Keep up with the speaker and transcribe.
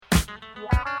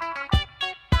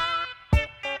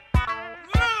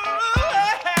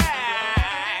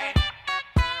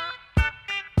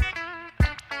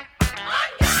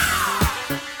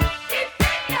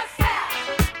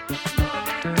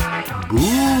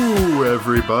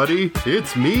everybody.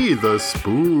 It's me, the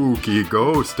spooky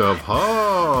ghost of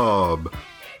Hob.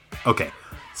 Okay,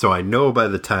 so I know by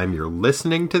the time you're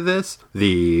listening to this,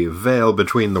 the veil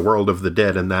between the world of the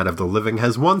dead and that of the living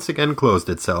has once again closed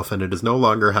itself, and it is no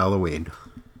longer Halloween.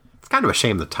 It's kind of a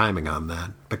shame the timing on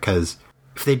that, because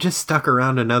if they just stuck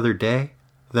around another day,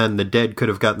 then the dead could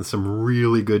have gotten some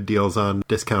really good deals on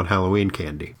discount Halloween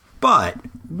candy. But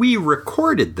we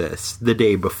recorded this the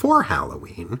day before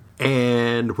Halloween,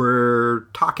 and we're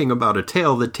talking about a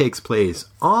tale that takes place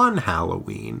on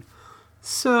Halloween.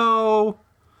 So,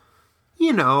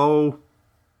 you know,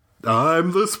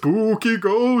 I'm the spooky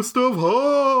ghost of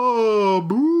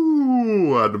Hob,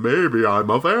 and maybe I'm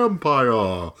a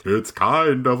vampire. It's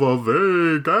kind of a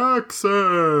vague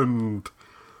accent.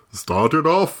 Started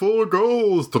off full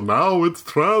ghost, now it's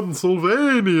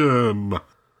Transylvanian.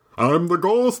 I'm the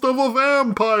ghost of a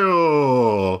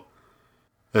vampire.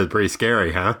 That's pretty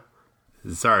scary, huh?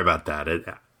 Sorry about that.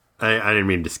 I didn't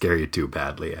mean to scare you too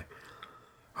badly. I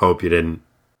hope you didn't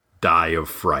die of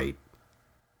fright.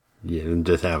 You're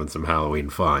just having some Halloween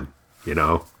fun, you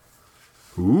know?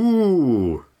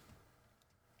 Ooh.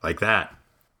 Like that.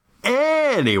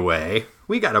 Anyway,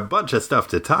 we got a bunch of stuff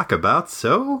to talk about,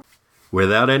 so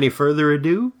without any further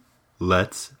ado,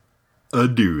 let's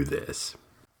do this.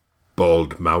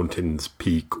 Bald Mountain's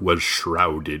peak was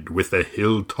shrouded with a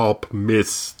hilltop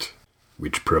mist,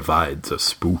 which provides a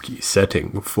spooky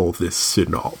setting for this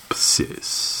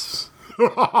synopsis.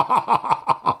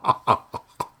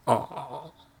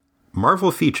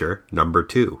 Marvel Feature Number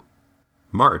 2,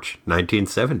 March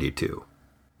 1972.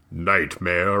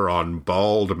 Nightmare on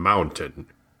Bald Mountain.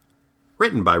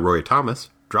 Written by Roy Thomas,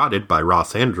 drafted by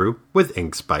Ross Andru, with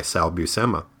inks by Sal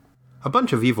Buscema. A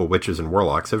bunch of evil witches and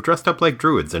warlocks have dressed up like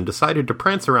druids and decided to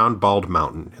prance around Bald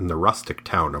Mountain in the rustic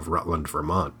town of Rutland,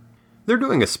 Vermont. They're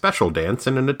doing a special dance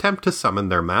in an attempt to summon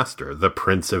their master, the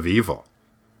Prince of Evil.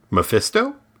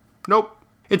 Mephisto? Nope.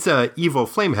 It's a evil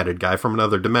flame-headed guy from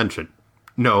another dimension.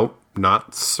 No,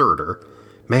 not Surtur.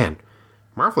 Man,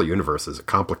 Marvel Universe is a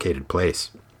complicated place.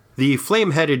 The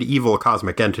flame-headed evil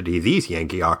cosmic entity these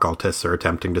Yankee occultists are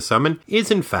attempting to summon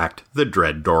is in fact the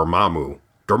dread Dormammu.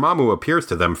 Dormammu appears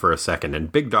to them for a second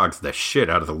and big dogs the shit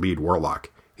out of the lead warlock.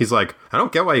 He's like, I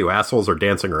don't get why you assholes are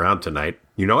dancing around tonight.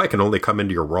 You know I can only come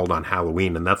into your world on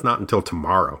Halloween, and that's not until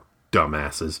tomorrow.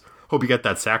 Dumbasses. Hope you get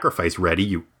that sacrifice ready,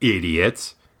 you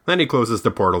idiots. Then he closes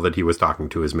the portal that he was talking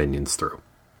to his minions through.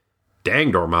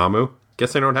 Dang, Dormammu.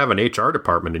 Guess I don't have an HR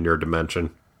department in your dimension.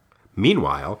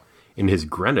 Meanwhile, in his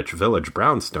Greenwich Village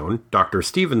brownstone, Dr.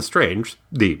 Stephen Strange,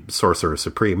 the Sorcerer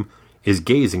Supreme, is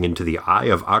gazing into the Eye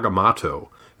of Agamotto,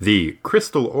 the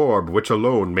crystal orb which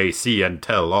alone may see and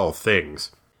tell all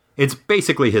things. It's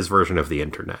basically his version of the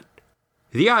internet.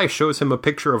 The eye shows him a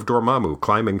picture of Dormammu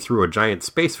climbing through a giant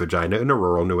space vagina in a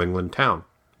rural New England town.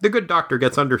 The good doctor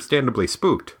gets understandably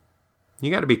spooked.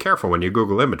 You gotta be careful when you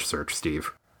Google image search,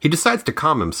 Steve. He decides to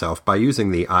calm himself by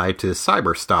using the eye to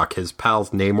cyberstalk his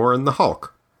pals Namor and the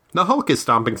Hulk. The Hulk is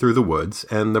stomping through the woods,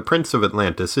 and the Prince of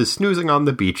Atlantis is snoozing on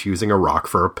the beach using a rock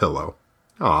for a pillow.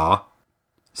 Aww.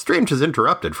 Strange is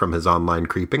interrupted from his online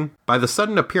creeping by the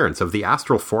sudden appearance of the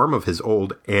astral form of his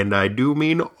old, and I do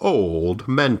mean old,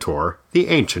 mentor, the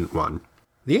Ancient One.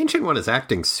 The Ancient One is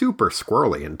acting super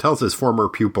squirrely and tells his former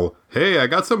pupil, Hey, I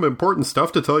got some important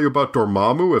stuff to tell you about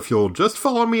Dormammu if you'll just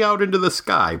follow me out into the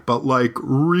sky, but like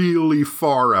really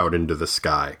far out into the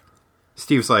sky.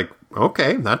 Steve's like,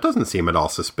 okay, that doesn't seem at all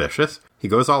suspicious. He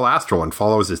goes all astral and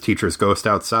follows his teacher's ghost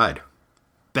outside.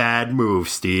 Bad move,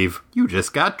 Steve. You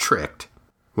just got tricked.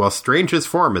 While Strange's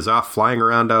form is off flying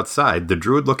around outside, the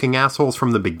druid-looking assholes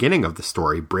from the beginning of the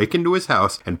story break into his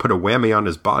house and put a whammy on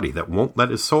his body that won't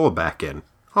let his soul back in.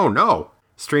 Oh no!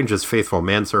 Strange's faithful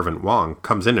manservant Wong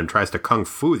comes in and tries to kung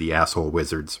fu the asshole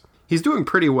wizards. He's doing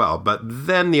pretty well, but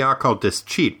then the occultists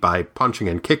cheat by punching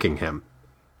and kicking him.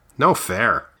 No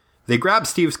fair. They grab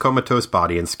Steve's comatose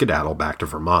body and skedaddle back to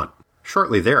Vermont.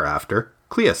 Shortly thereafter,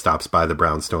 Clea stops by the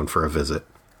brownstone for a visit.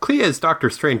 Clea is Doctor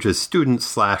Strange's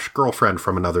student/girlfriend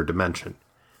from another dimension.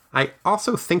 I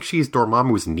also think she's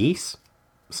Dormammu's niece?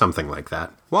 Something like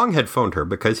that. Wong had phoned her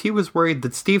because he was worried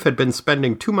that Steve had been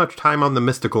spending too much time on the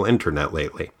mystical internet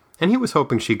lately, and he was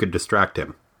hoping she could distract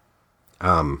him.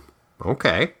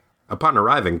 Okay. Upon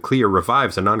arriving, Clea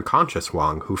revives an unconscious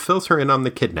Wong, who fills her in on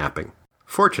the kidnapping.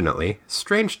 Fortunately,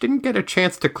 Strange didn't get a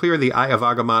chance to clear the Eye of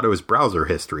Agamotto's browser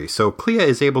history, so Clea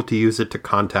is able to use it to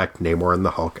contact Namor and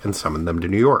the Hulk and summon them to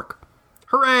New York.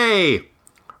 Hooray!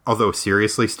 Although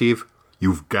seriously, Steve,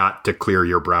 you've got to clear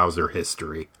your browser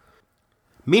history.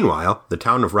 Meanwhile, the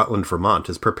town of Rutland, Vermont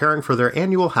is preparing for their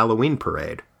annual Halloween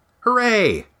parade.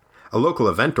 Hooray! A local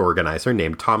event organizer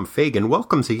named Tom Fagan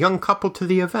welcomes a young couple to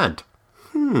the event.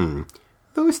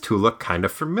 Those two look kind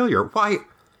of familiar. Why,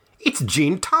 it's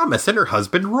Jean Thomas and her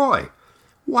husband Roy.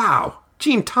 Wow,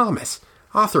 Jean Thomas,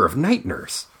 author of Night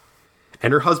Nurse.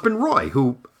 And her husband Roy,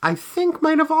 who I think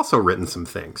might have also written some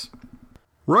things.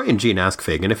 Roy and Jean ask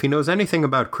Fagan if he knows anything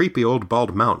about creepy old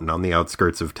Bald Mountain on the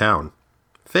outskirts of town.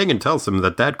 Fagan tells him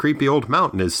that creepy old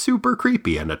mountain is super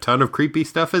creepy and a ton of creepy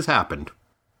stuff has happened.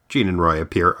 Jean and Roy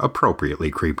appear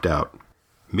appropriately creeped out.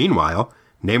 Meanwhile,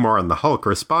 Namor and the Hulk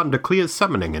respond to Clea's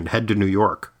summoning and head to New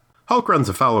York. Hulk runs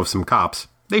afoul of some cops.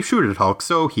 They shoot at Hulk,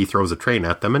 so he throws a train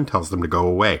at them and tells them to go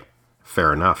away.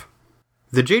 Fair enough.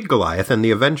 The Jade Goliath and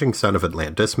the Avenging Son of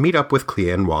Atlantis meet up with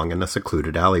Clea and Wong in a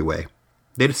secluded alleyway.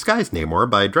 They disguise Namor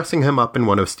by dressing him up in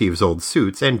one of Steve's old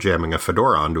suits and jamming a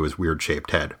fedora onto his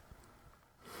weird-shaped head.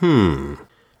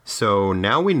 So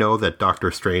now we know that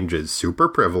Doctor Strange is super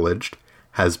privileged,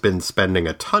 has been spending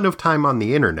a ton of time on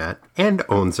the internet, and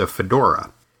owns a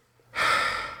fedora.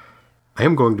 I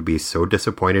am going to be so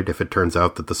disappointed if it turns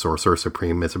out that the Sorcerer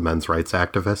Supreme is a men's rights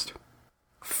activist.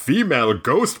 Female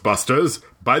Ghostbusters!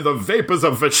 By the vapors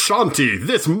of Vishanti,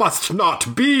 this must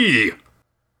not be!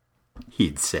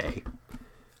 He'd say.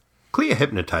 Clea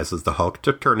hypnotizes the Hulk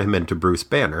to turn him into Bruce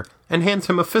Banner, and hands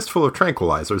him a fistful of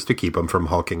tranquilizers to keep him from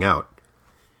hulking out.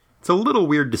 It's a little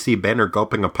weird to see Banner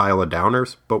gulping a pile of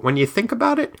downers, but when you think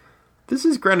about it, this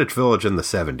is Greenwich Village in the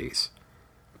 70s.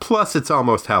 Plus, it's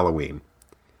almost Halloween.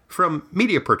 From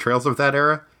media portrayals of that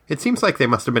era, it seems like they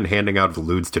must have been handing out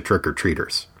lewds to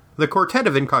trick-or-treaters. The quartet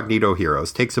of incognito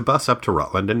heroes takes a bus up to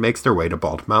Rutland and makes their way to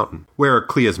Bald Mountain, where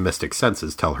Clea's mystic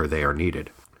senses tell her they are needed.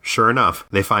 Sure enough,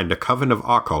 they find a coven of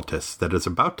occultists that is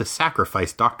about to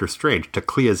sacrifice Doctor Strange to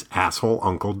Clea's asshole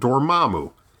uncle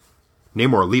Dormammu.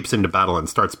 Namor leaps into battle and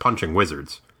starts punching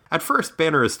wizards. At first,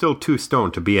 Banner is still too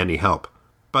stoned to be any help,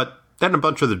 but then a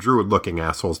bunch of the druid-looking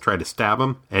assholes try to stab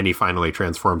him, and he finally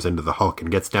transforms into the Hulk and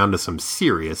gets down to some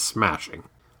serious smashing.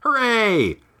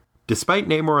 Hooray! Despite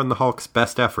Namor and the Hulk's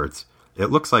best efforts, it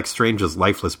looks like Strange's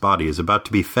lifeless body is about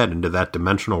to be fed into that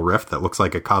dimensional rift that looks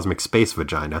like a cosmic space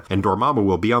vagina, and Dormammu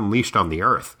will be unleashed on the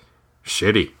Earth.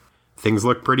 Shitty. Things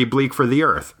look pretty bleak for the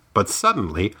Earth, but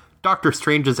suddenly, Doctor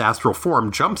Strange's astral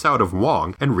form jumps out of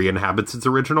Wong and re-inhabits its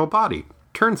original body.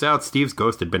 Turns out Steve's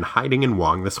ghost had been hiding in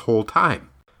Wong this whole time.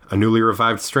 A newly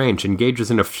revived Strange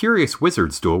engages in a furious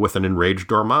wizard's duel with an enraged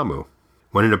Dormammu.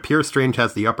 When it appears Strange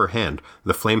has the upper hand,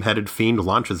 the flame-headed fiend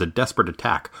launches a desperate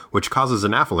attack, which causes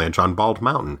an avalanche on Bald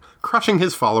Mountain, crushing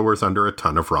his followers under a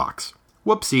ton of rocks.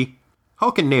 Whoopsie.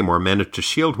 Hulk and Namor manage to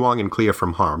shield Wong and Clea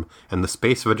from harm, and the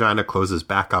space vagina closes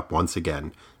back up once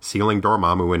again, sealing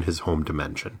Dormammu in his home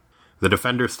dimension. The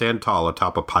defenders stand tall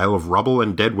atop a pile of rubble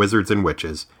and dead wizards and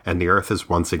witches, and the Earth is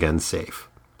once again safe.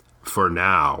 For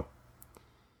now.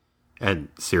 And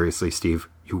seriously, Steve,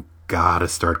 you gotta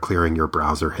start clearing your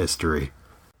browser history.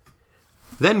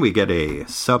 Then we get a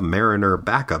Submariner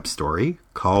backup story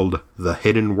called The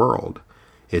Hidden World.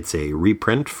 It's a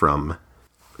reprint from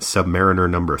Submariner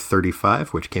number 35,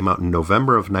 which came out in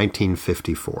November of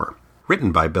 1954.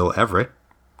 Written by Bill Everett,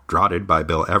 draughted by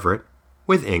Bill Everett,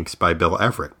 with inks by Bill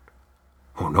Everett.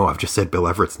 Oh no, I've just said Bill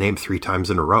Everett's name 3 times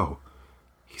in a row.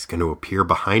 He's going to appear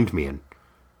behind me and,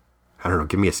 I don't know,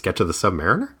 give me a sketch of the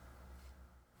Submariner?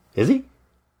 Is he?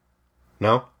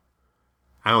 No?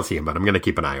 I don't see him, but I'm going to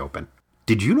keep an eye open.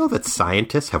 Did you know that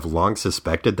scientists have long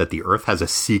suspected that the Earth has a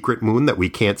secret moon that we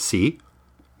can't see?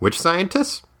 Which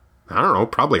scientists? I don't know,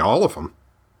 probably all of them.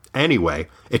 Anyway,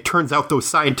 it turns out those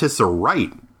scientists are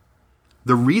right.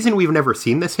 The reason we've never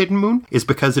seen this hidden moon is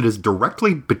because it is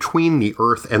directly between the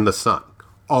Earth and the Sun.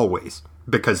 Always.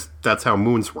 Because that's how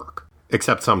moons work.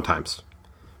 Except sometimes.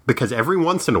 Because every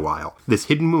once in a while, this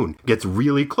hidden moon gets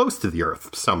really close to the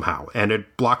Earth somehow, and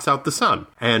it blocks out the sun.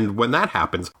 And when that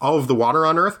happens, all of the water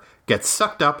on Earth gets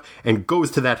sucked up and goes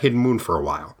to that hidden moon for a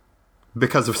while.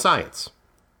 Because of science.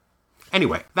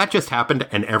 Anyway, that just happened,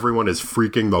 and everyone is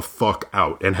freaking the fuck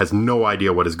out and has no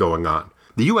idea what is going on.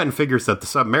 The UN figures that the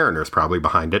Submariner is probably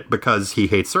behind it because he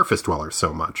hates surface dwellers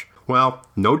so much. Well,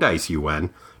 no dice, UN.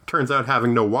 Turns out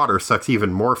having no water sucks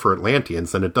even more for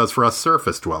Atlanteans than it does for us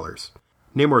surface dwellers.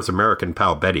 Namor's American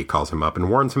pal Betty calls him up and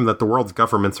warns him that the world's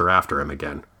governments are after him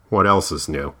again. What else is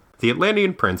new? The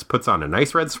Atlantean prince puts on a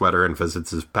nice red sweater and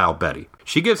visits his pal Betty.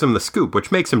 She gives him the scoop,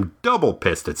 which makes him double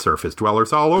pissed at surface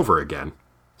dwellers all over again.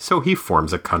 So he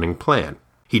forms a cunning plan.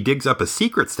 He digs up a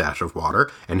secret stash of water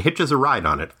and hitches a ride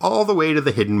on it all the way to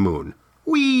the hidden moon.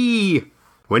 Whee!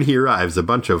 When he arrives, a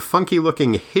bunch of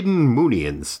funky-looking hidden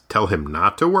moonians tell him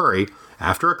not to worry.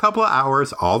 After a couple of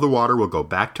hours, all the water will go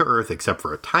back to Earth except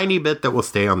for a tiny bit that will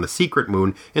stay on the secret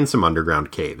moon in some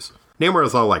underground caves. Namor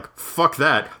is all like, fuck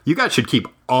that. You guys should keep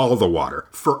all the water.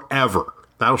 Forever.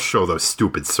 That'll show those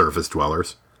stupid surface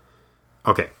dwellers.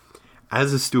 Okay.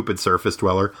 As a stupid surface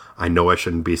dweller, I know I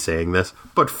shouldn't be saying this,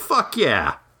 but fuck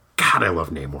yeah! God, I love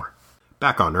Namor.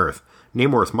 Back on Earth,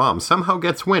 Namor's mom somehow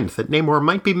gets wind that Namor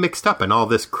might be mixed up in all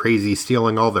this crazy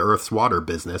stealing all the Earth's water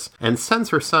business, and sends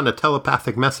her son a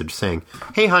telepathic message saying,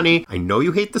 "Hey honey, I know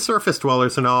you hate the surface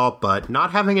dwellers and all, but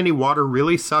not having any water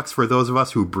really sucks for those of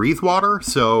us who breathe water,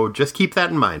 so just keep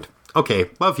that in mind. Okay,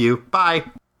 love you, bye."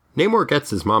 Namor gets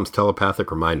his mom's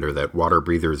telepathic reminder that water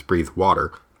breathers breathe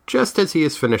water, just as he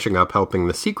is finishing up helping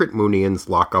the secret Moonians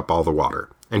lock up all the water.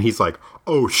 And he's like,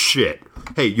 "Oh shit.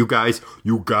 Hey, you guys,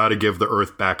 you gotta give the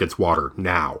Earth back its water,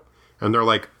 now." And they're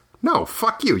like, "No,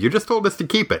 fuck you. You just told us to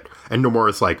keep it." And Namor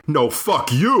is like, "No,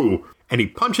 fuck you!" And he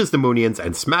punches the Moonians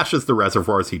and smashes the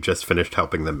reservoirs he just finished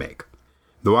helping them make.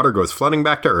 The water goes flooding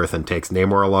back to Earth and takes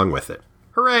Namor along with it.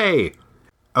 Hooray!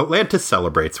 Atlantis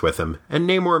celebrates with him, and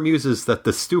Namor muses that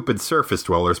the stupid surface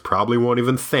dwellers probably won't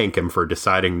even thank him for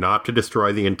deciding not to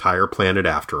destroy the entire planet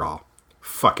after all.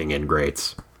 Fucking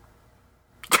ingrates.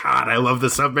 God, I love the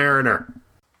Submariner.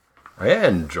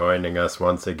 And joining us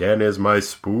once again is my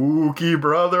spooky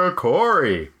brother,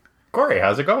 Corey. Corey,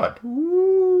 how's it going?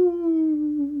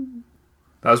 Ooh.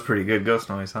 That was pretty good ghost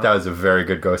noise, huh? That was a very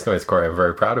good ghost noise, Corey. I'm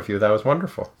very proud of you. That was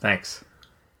wonderful. Thanks.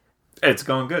 It's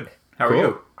going good. How are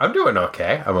you? I'm doing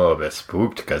okay. I'm a little bit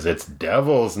spooked because it's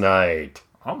Devil's Night.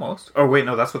 Almost. Oh, wait,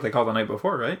 no, that's what they called the night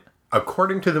before, right?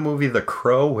 According to the movie The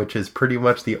Crow, which is pretty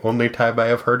much the only time I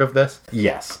have heard of this,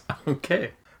 yes.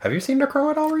 Okay. Have you seen The Crow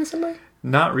at all recently?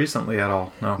 Not recently at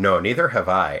all, no. No, neither have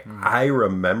I. I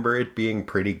remember it being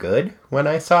pretty good when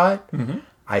I saw it. Mm-hmm.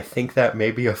 I think that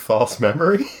may be a false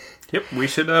memory. Yep, we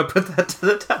should put that to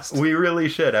the test. We really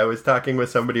should. I was talking with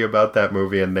somebody about that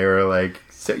movie, and they were like,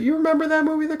 "So you remember that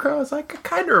movie, The Crow?" I was like, "I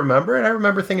kind of remember it. I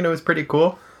remember thinking it was pretty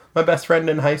cool." My best friend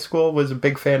in high school was a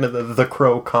big fan of the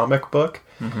Crow comic book,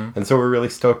 and so we're really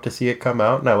stoked to see it come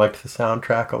out, and I liked the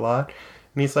soundtrack a lot.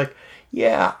 And he's like,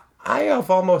 "Yeah, I have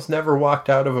almost never walked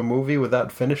out of a movie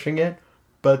without finishing it,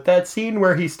 but that scene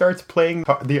where he starts playing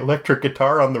the electric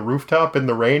guitar on the rooftop in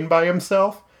the rain by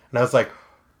himself," and I was like,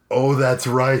 "Oh, that's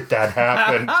right, that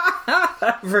happened."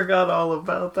 I forgot all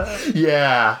about that.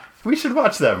 Yeah, we should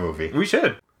watch that movie. We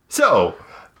should. So,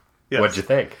 yes. What'd you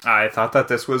think? I thought that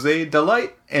this was a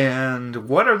delight, and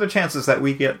what are the chances that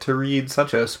we get to read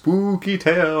such a spooky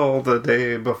tale the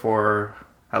day before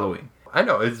Halloween? I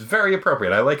know, it's very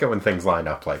appropriate. I like it when things line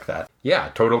up like that. Yeah,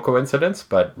 total coincidence,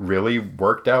 but really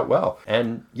worked out well.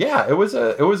 And yeah, it was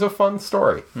a fun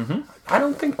story. Mm-hmm. I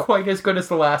don't think quite as good as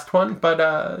the last one,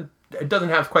 but it doesn't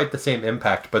have quite the same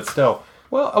impact, but still,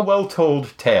 well, a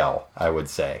well-told tale, I would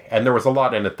say. And there was a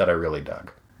lot in it that I really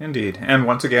dug. Indeed. And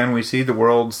once again, we see the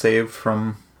world saved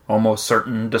from almost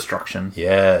certain destruction.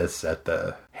 Yes, at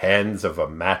the hands of a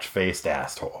match-faced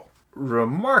asshole.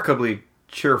 Remarkably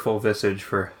cheerful visage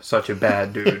for such a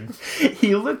bad dude.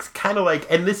 He looks kind of like,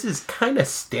 and this is kind of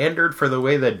standard for the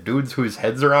way that dudes whose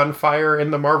heads are on fire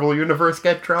in the Marvel Universe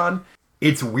get drawn.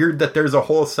 It's weird that there's a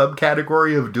whole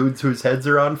subcategory of dudes whose heads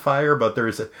are on fire, but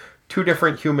there's two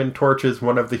different Human Torches,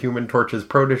 one of the Human Torch's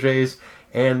proteges,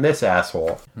 and this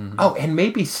asshole. Mm-hmm. Oh, and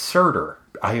maybe Surtur.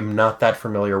 I am not that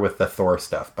familiar with the Thor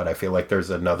stuff, but I feel like there's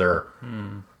another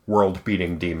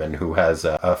world-beating demon who has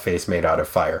a face made out of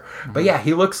fire. Mm-hmm. But yeah,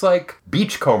 he looks like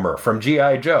Beachcomber from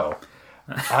G.I. Joe.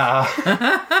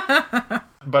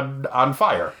 But on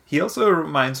fire. He also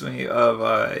reminds me of,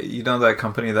 that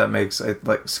company that makes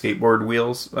like skateboard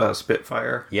wheels,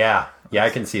 Spitfire. Yeah, I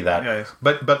can see that. Yeah.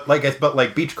 But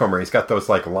like Beachcomber, he's got those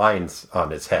like lines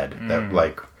on his head that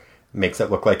like makes it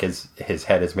look like his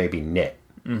head is maybe knit.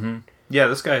 Mm-hmm. Yeah,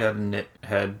 this guy had a knit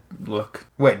head look.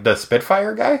 Wait, the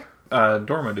Spitfire guy?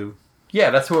 Dormammu.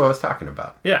 Yeah, that's who I was talking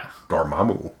about. Yeah,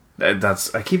 Dormammu.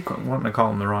 I keep wanting to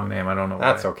call him the wrong name. I don't know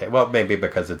why. That's okay. Well, maybe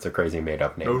because it's a crazy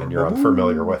made-up name and you're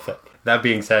unfamiliar with it. That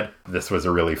being said, this was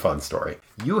a really fun story.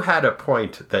 You had a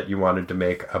point that you wanted to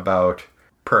make about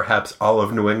perhaps all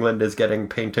of New England is getting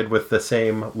painted with the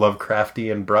same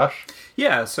Lovecraftian brush.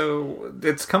 Yeah, so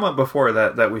it's come up before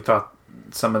that we thought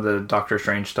some of the Doctor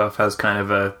Strange stuff has kind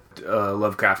of a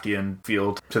Lovecraftian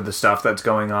feel to the stuff that's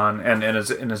going on, and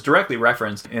is directly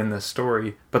referenced in this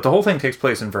story. But the whole thing takes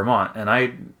place in Vermont, and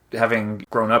I, having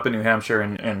grown up in New Hampshire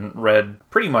and read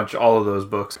pretty much all of those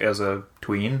books as a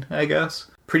tween, I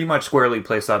guess, pretty much squarely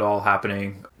placed that all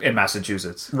happening in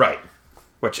Massachusetts. Right.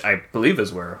 Which I believe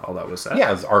is where all that was set.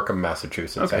 Yeah, it's Arkham,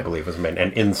 Massachusetts, okay. I believe was made,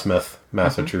 and Innsmouth,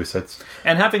 Massachusetts. Mm-hmm.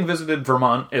 And having visited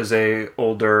Vermont as a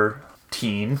older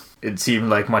teen, it seemed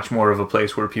like much more of a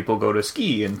place where people go to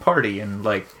ski and party and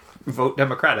like vote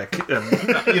Democratic,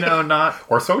 and, not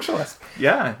Or socialist.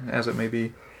 yeah, as it may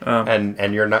be.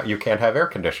 And you can't have air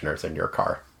conditioners in your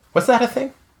car. Was that a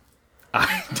thing?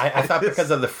 I thought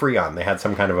because of the Freon, they had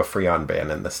some kind of a Freon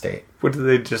ban in the state. What did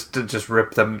they just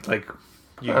rip them like?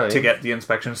 To get the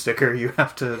inspection sticker, you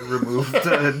have to remove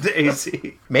the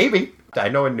AC. Maybe. I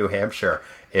know in New Hampshire,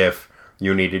 if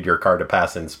you needed your car to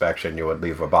pass inspection, you would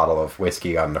leave a bottle of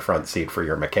whiskey on the front seat for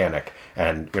your mechanic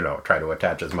and, try to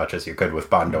attach as much as you could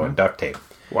with Bondo and duct tape.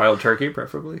 Wild turkey,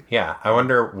 preferably. Yeah, I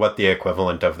wonder what the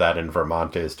equivalent of that in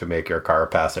Vermont is to make your car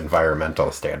pass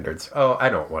environmental standards. Oh, I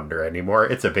don't wonder anymore.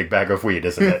 It's a big bag of weed,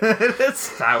 isn't it?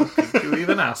 That's how could you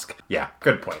even ask? Yeah,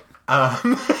 good point.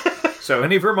 So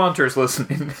any Vermonters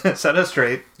listening, set us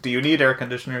straight. Do you need air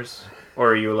conditioners?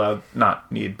 Or are you allowed,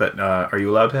 not need, but are you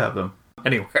allowed to have them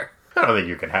anywhere? I don't think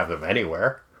you can have them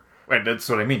anywhere. Wait, that's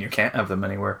what I mean. You can't have them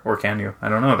anywhere. Or can you? I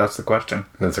don't know. That's the question.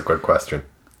 That's a good question.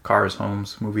 Cars,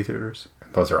 homes, movie theaters.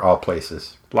 Those are all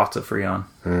places. Lots of Freon.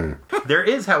 There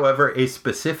is, however, a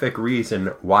specific reason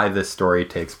why this story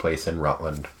takes place in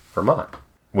Rutland, Vermont.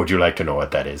 Would you like to know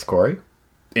what that is, Corey?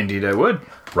 Indeed, I would.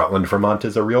 Rutland, Vermont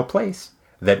is a real place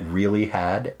that really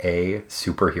had a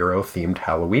superhero-themed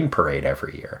Halloween parade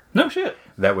every year. No shit.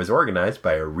 That was organized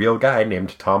by a real guy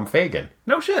named Tom Fagan.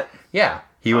 No shit. Yeah.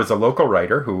 He was a local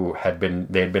writer who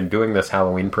they had been doing this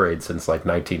Halloween parade since like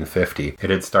 1950. It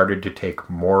had started to take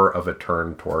more of a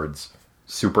turn towards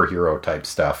superhero type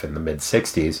stuff in the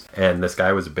mid-60s. And this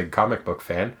guy was a big comic book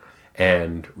fan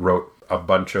and wrote a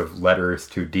bunch of letters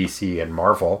to DC and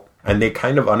Marvel. And they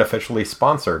kind of unofficially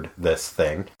sponsored this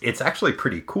thing. It's actually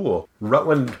pretty cool.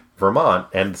 Rutland, Vermont,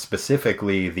 and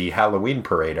specifically the Halloween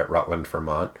parade at Rutland,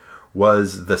 Vermont,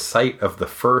 was the site of the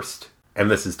first,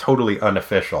 and this is totally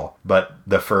unofficial, but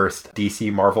the first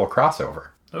DC Marvel crossover.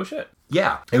 Oh shit.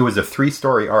 Yeah. It was a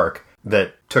 3-story arc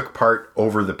that took part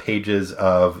over the pages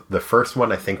of the first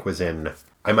one, I think was in...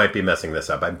 I might be messing this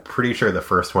up. I'm pretty sure the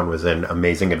first one was in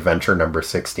Amazing Adventure number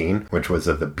 16, which was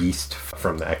of the Beast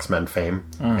from the X-Men fame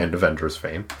and Avengers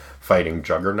fame, fighting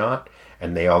Juggernaut.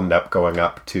 And they all end up going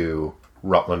up to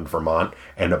Rutland, Vermont,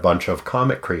 and a bunch of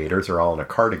comic creators are all in a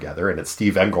car together, and it's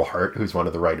Steve Englehart, who's one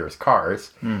of the writers'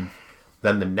 cars. Then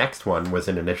the next one was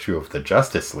in an issue of the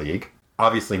Justice League.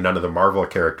 Obviously, none of the Marvel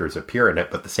characters appear in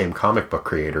it, but the same comic book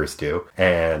creators do.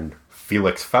 And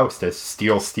Felix Faustus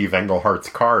steals Steve Englehart's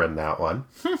car in that one.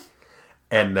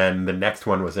 And then the next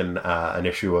one was in an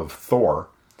issue of Thor.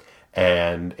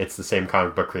 And it's the same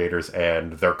comic book creators,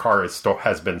 and their car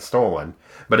has been stolen.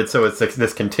 But it's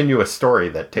this continuous story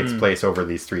that takes place over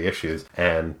these 3 issues.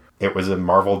 And it was a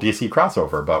Marvel DC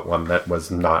crossover, but one that was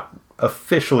not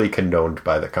officially condoned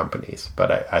by the companies.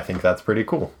 But I think that's pretty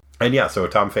cool. And yeah, so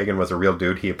Tom Fagan was a real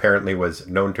dude. He apparently was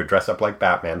known to dress up like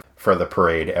Batman for the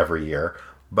parade every year.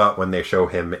 But when they show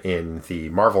him in the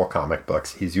Marvel comic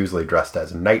books, he's usually dressed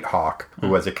as Nighthawk, who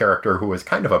was a character who was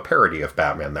kind of a parody of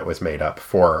Batman that was made up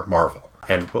for Marvel.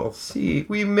 And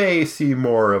we may see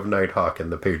more of Nighthawk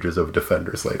in the pages of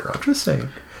Defenders later on. Just saying.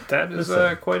 That is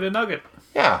quite a nugget.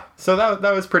 Yeah, so that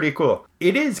was pretty cool.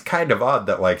 It is kind of odd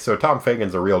that, so Tom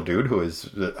Fagan's a real dude who is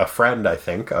a friend, I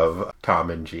think, of Tom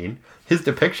and Jean. His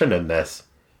depiction in this,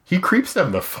 he creeps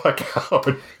them the fuck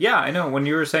out. Yeah, I know. When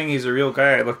you were saying he's a real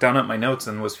guy, I looked down at my notes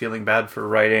and was feeling bad for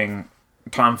writing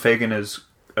Tom Fagan is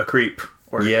a creep.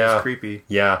 Or he's creepy.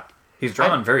 Yeah. He's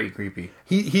drawn very creepy.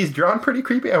 He's drawn pretty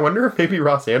creepy. I wonder if maybe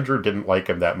Ross Andrew didn't like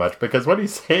him that much, because what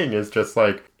he's saying is just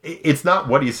it's not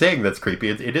what he's saying that's creepy.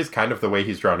 It is kind of the way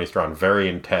he's drawn. He's drawn very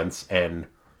intense and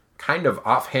kind of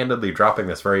offhandedly dropping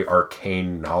this very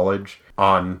arcane knowledge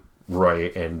on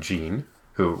Roy and Jean,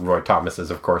 who Roy Thomas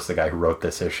is, of course, the guy who wrote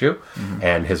this issue,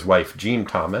 and his wife, Jean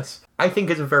Thomas, I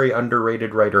think is a very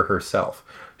underrated writer herself.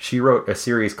 She wrote a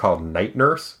series called Night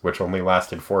Nurse, which only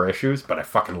lasted 4 issues, but I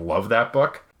fucking love that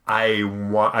book. I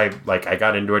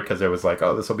got into it because it was like,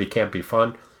 oh, this will be campy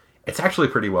fun. It's actually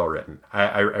pretty well written.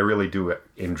 I really do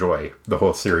enjoy the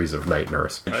whole series of Night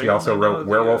Nurse. And she also wrote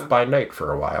Werewolf by Night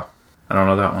for a while. I don't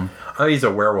know that one. Oh, he's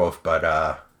a werewolf,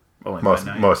 but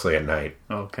mostly at night.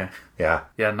 Oh, okay. Yeah.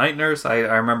 Yeah, Night Nurse, I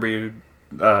remember you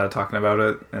talking about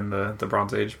it in the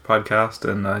Bronze Age podcast,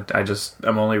 and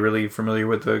I'm only really familiar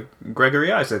with the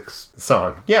Gregory Isaacs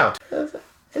song. Yeah.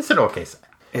 It's an okay song.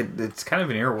 It's kind of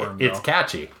an earworm, It's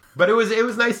catchy. But it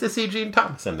was nice to see Jean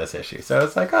Thomas in this issue. So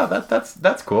it's like, oh,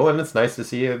 that's cool, and it's nice to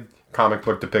see a comic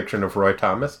book depiction of Roy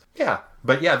Thomas. Yeah.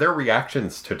 But yeah, their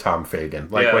reactions to Tom Fagan.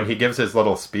 When he gives his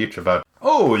little speech about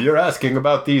Oh, you're asking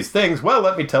about these things? Well,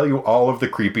 let me tell you all of the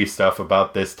creepy stuff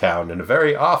about this town in a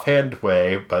very offhand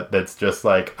way, but that's just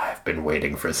like, I've been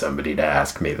waiting for somebody to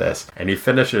ask me this. And he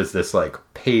finishes this, like,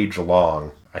 page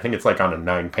long. I think it's like on a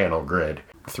 9-panel grid.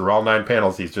 Through all 9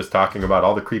 panels, he's just talking about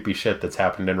all the creepy shit that's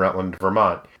happened in Rutland,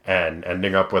 Vermont, and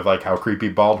ending up with, like, how creepy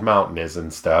Bald Mountain is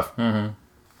and stuff. Mm-hmm.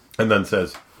 And then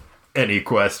says, any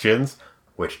questions?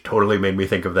 Which totally made me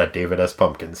think of that David S.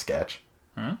 Pumpkins sketch.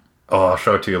 Hmm? Oh, I'll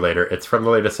show it to you later. It's from the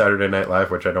latest Saturday Night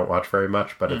Live, which I don't watch very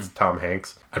much, but it's Tom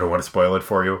Hanks. I don't want to spoil it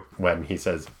for you when he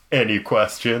says, any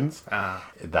questions?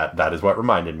 That is what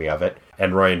reminded me of it.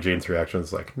 And Roy and Jane's reaction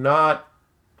is like, not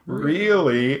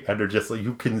really. And they're just like,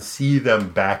 you can see them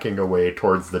backing away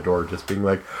towards the door, just being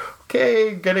like,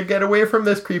 okay, gotta get away from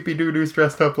this creepy dude who's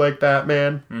dressed up like that,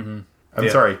 man. Mm-hmm. I'm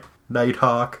sorry,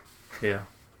 Nighthawk. Yeah.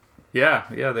 Yeah,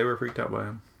 they were freaked out by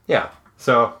him. Yeah,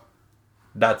 so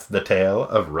that's the tale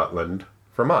of Rutland,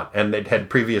 Vermont. And it had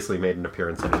previously made an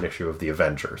appearance in an issue of The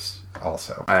Avengers,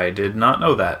 also. I did not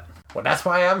know that. Well, that's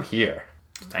why I'm here.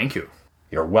 Thank you.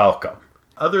 You're welcome.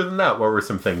 Other than that, what were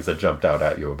some things that jumped out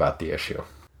at you about the issue?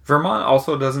 Vermont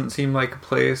also doesn't seem like a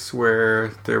place where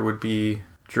there would be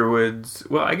druids.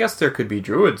 Well, I guess there could be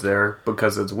druids there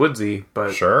because it's woodsy,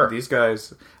 but sure. These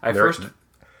guys...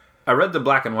 I read the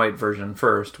black and white version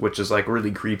first, which is like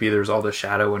really creepy. There's all the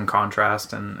shadow and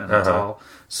contrast, and it's all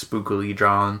spookily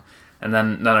drawn. And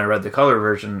then I read the color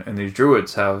version, and these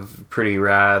druids have pretty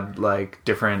rad, like,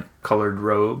 different colored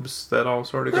robes that all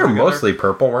sort of go together. They're mostly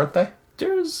purple, weren't they?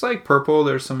 There's, like, purple,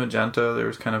 there's some magenta,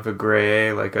 there's kind of a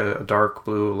gray, like a dark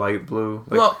blue, light blue.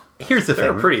 Like, well, here's the thing.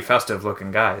 They're pretty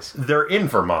festive-looking guys. They're in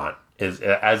Vermont,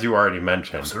 as you already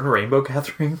mentioned. Is there a rainbow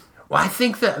gathering? Well, I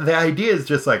think that the idea is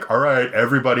just like, all right,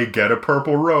 everybody get a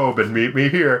purple robe and meet me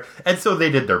here. And so they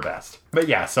did their best. But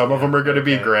yeah, some of them are going to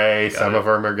be gray. Some of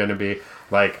them are going to be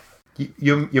like,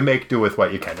 you make do with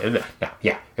what you can. And now,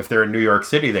 yeah, if they're in New York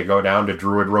City, they go down to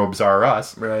Druid Robes R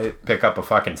Us. Right. Pick up a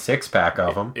fucking 6-pack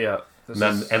of them. Yeah. And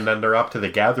then they're up to the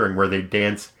gathering where they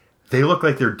dance. They look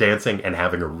like they're dancing and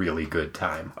having a really good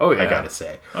time. Oh, yeah. I gotta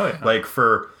say. Oh, yeah. Like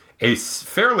for a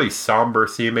fairly somber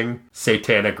seeming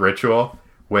satanic ritual,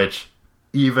 which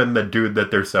even the dude that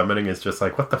they're summoning is just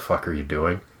like, what the fuck are you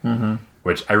doing? Mm-hmm.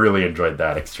 Which I really enjoyed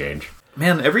that exchange.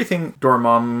 Man, everything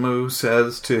Dormammu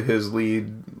says to his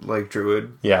lead, like,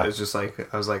 druid, is just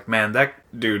like, I was like, man, that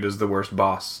dude is the worst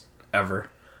boss ever.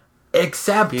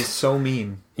 Except he's so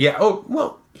mean. Yeah, oh,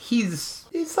 well, he's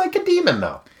like a demon,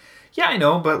 though. Yeah, I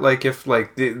know, but, like, if,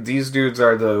 like, these dudes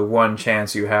are the one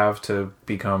chance you have to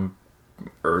become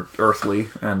earthly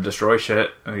and destroy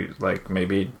shit, like,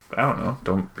 maybe, I don't know,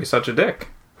 don't be such a dick.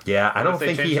 Yeah, I don't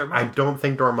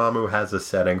think Dormammu has a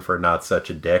setting for not such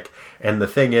a dick. And the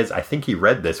thing is, I think he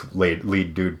read this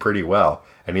lead dude pretty well.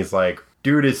 And he's like,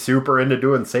 dude is super into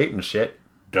doing Satan shit.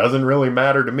 Doesn't really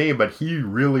matter to me, but he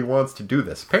really wants to do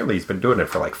this. Apparently he's been doing it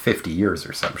for like 50 years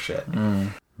or some shit.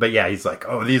 But yeah, he's like,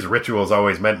 oh, these rituals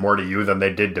always meant more to you than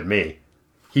they did to me.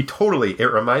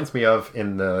 It reminds me of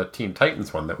in the Teen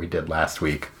Titans one that we did last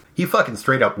week. He fucking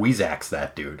straight up Weezax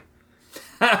that dude.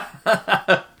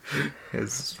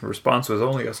 His response was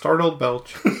only a startled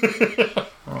belch.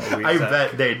 I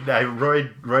bet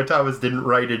Roy Thomas didn't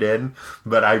write it in,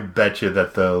 but I bet you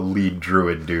that the lead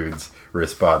druid dude's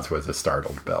response was a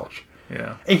startled belch.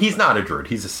 Yeah. And he's not a druid,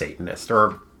 he's a Satanist.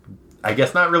 Or, I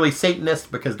guess not really Satanist,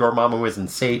 because Dormammu isn't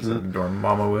Satan.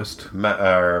 Dormammuist.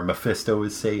 Mephisto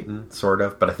is Satan, sort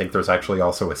of, but I think there's actually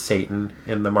also a Satan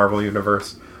in the Marvel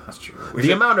Universe. That's true.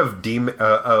 The amount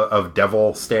of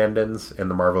devil stand-ins in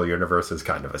the Marvel Universe is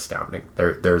kind of astounding.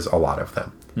 There's a lot of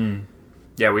them.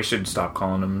 Yeah, we should stop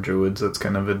calling them druids. That's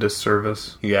kind of a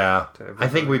disservice. Yeah. I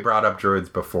think we brought up druids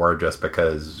before just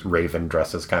because Raven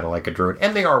dresses kind of like a druid,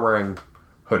 and they are wearing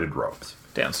hooded robes.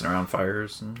 Dancing around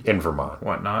fires. And in Vermont.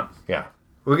 Whatnot. Yeah.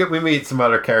 We meet some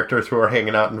other characters who are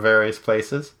hanging out in various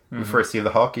places. We first see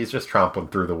the Hulk. He's just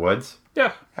tromping through the woods.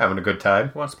 Yeah. Having a good time.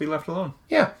 He wants to be left alone.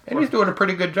 Yeah. And he's doing a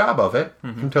pretty good job of it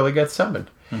until he gets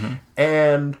summoned.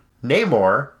 And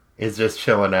Namor is just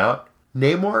chilling out.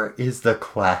 Namor is the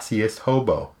classiest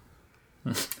hobo.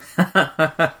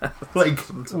 Like,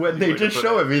 when they just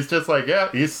show him, he's just like, yeah,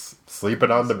 he's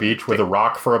sleeping on the beach with a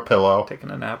rock for a pillow.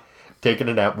 Taking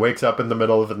a nap, wakes up in the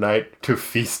middle of the night to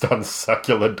feast on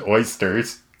succulent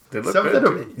oysters. They look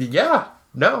good. Yeah.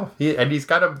 No. He's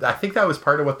got I think that was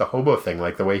part of what the hobo thing,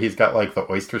 like the way he's got like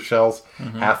the oyster shells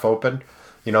half open.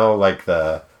 You know, like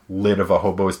the lid of a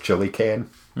hobo's chili can.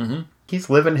 He's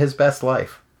living his best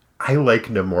life. I like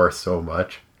Namor so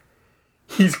much.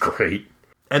 He's great.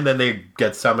 And then they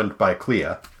get summoned by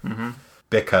Clea.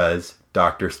 Because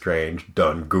Doctor Strange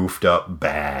done goofed up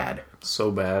bad.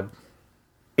 So bad.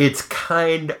 it's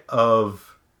kind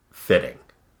of fitting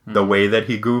the way that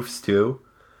he goofs too.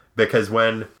 Because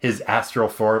when his astral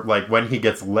form, like when he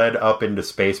gets led up into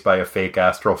space by a fake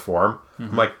astral form,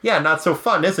 I'm like, yeah, not so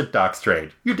fun, is it, Doc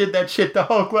Strange? You did that shit to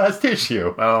Hulk last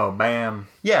issue. Oh, man.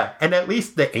 Yeah, and at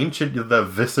least the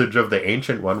visage of the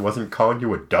Ancient One wasn't calling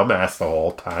you a dumbass the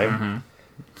whole time.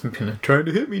 You're gonna try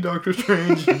to hit me, Doctor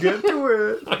Strange. You get to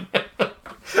it.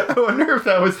 I wonder if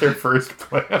that was their first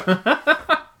plan.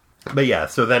 But yeah,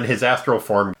 so then his astral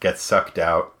form gets sucked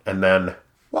out, and then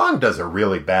Wong does a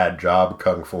really bad job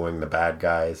kung-fuing the bad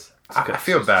guys. I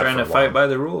feel bad for trying to Wong. fight by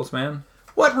the rules, man.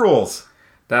 What rules?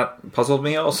 That puzzled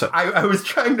me also. I was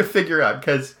trying to figure out,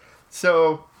 because,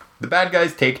 so, the bad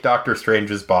guys take Doctor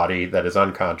Strange's body that is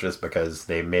unconscious because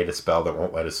they made a spell that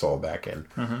won't let his soul back in.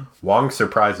 Wong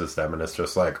surprises them, and it's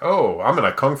just like, oh, I'm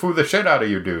gonna kung-fu the shit out of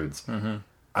you dudes.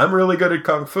 I'm really good at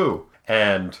kung-fu.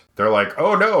 And they're like,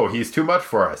 oh no, he's too much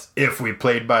for us, if we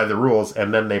played by the rules,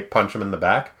 and then they punch him in the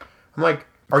back. I'm like,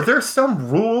 are there some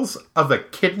rules of a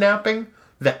kidnapping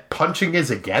that punching is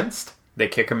against? They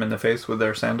kick him in the face with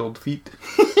their sandaled feet.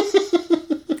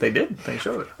 They did. They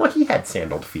showed it. Well, he had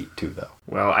sandaled feet too, though.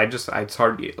 Well, it's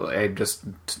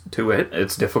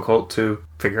difficult to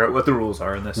figure out what the ruals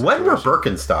are in this When were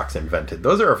situation. Birkenstocks invented?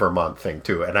 Those are a Vermont thing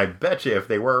too, and I bet you if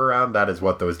they were around, that is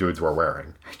what those dudes were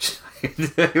wearing.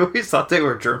 I always thought they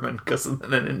were German because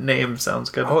the name sounds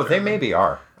good. Oh, they maybe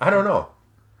are. I don't know.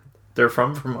 They're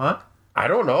from Vermont? I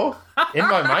don't know. In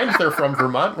my mind, they're from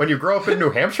Vermont. When you grow up in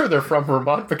New Hampshire, they're from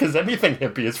Vermont because anything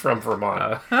hippie is from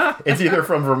Vermont. It's either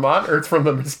from Vermont or it's from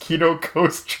the Mosquito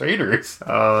Coast Traders.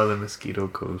 Oh, the Mosquito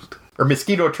Coast. Or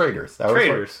Mosquito Traders.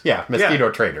 Traders. Mosquito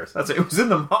Traders. It was in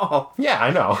the mall. Yeah, I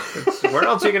know. Where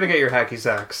else are you going to get your hacky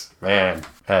sacks? Man,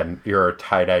 and your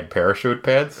tie-dyed parachute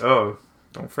pants? Oh,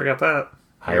 don't forget that.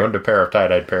 I owned a pair of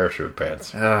tie-dyed parachute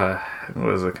pants. It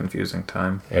was a confusing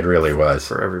time It really was.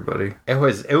 for everybody. It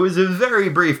was a very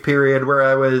brief period where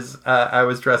I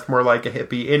was dressed more like a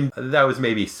hippie. That was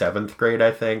maybe 7th grade,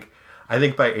 I think. I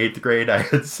think by 8th grade I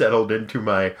had settled into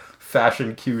my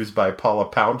Fashion Cues by Paula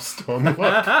Poundstone look.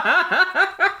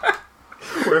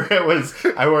 Where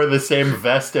I wore the same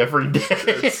vest every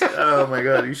day. Oh my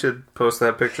god, you should post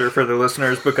that picture for the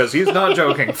listeners because he's not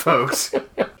joking, folks.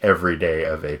 Every day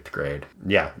of 8th grade.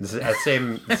 Yeah,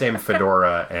 same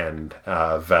fedora and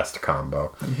vest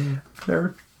combo. There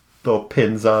are little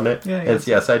pins on it.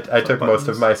 Yes, I took most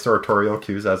of my sartorial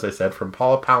cues, as I said, from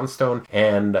Paula Poundstone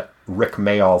and Rick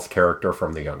Mayall's character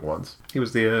from The Young Ones. He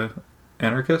was the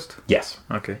anarchist? Yes.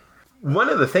 Okay. One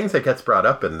of the things that gets brought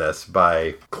up in this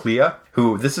by Clea,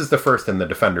 who, this is the first in the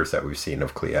Defenders that we've seen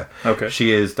of Clea. Okay.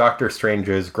 She is Doctor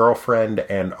Strange's girlfriend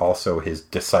and also his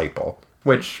disciple,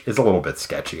 which is a little bit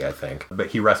sketchy, I think.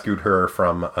 But he rescued her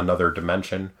from another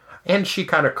dimension, and she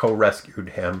kind of co-rescued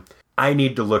him. I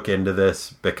need to look into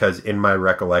this, because in my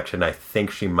recollection, I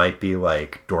think she might be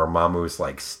like Dormammu's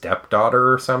like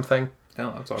stepdaughter or something.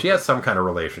 Oh, that's awesome. She has some kind of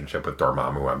relationship with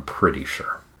Dormammu, I'm pretty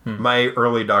sure. My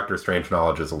early Doctor Strange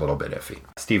knowledge is a little bit iffy.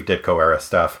 Steve Ditko era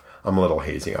stuff, I'm a little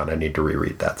hazy on. I need to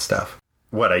reread that stuff.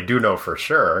 What I do know for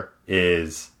sure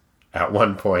is, at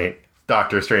one point,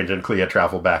 Doctor Strange and Clea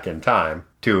travel back in time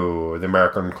to the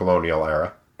American colonial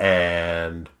era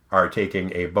and are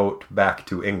taking a boat back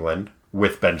to England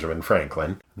with Benjamin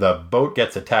Franklin. The boat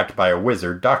gets attacked by a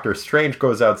wizard. Doctor Strange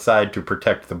goes outside to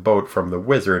protect the boat from the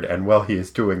wizard, and while he is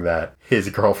doing that, his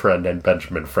girlfriend and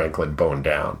Benjamin Franklin bone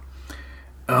down.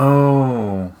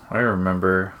 Oh, I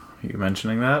remember you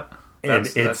mentioning that.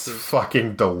 It's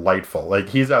fucking delightful. Like,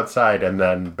 he's outside, and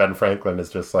then Ben Franklin is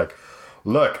just like,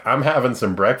 look, I'm having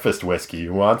some breakfast whiskey.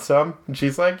 You want some? And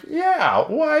she's like, yeah,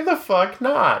 why the fuck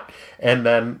not? And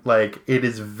then, like, it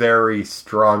is very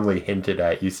strongly hinted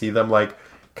at. You see them, like,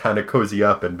 kind of cozy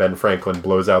up, and Ben Franklin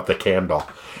blows out the candle.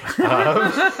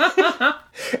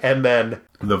 And then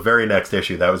the very next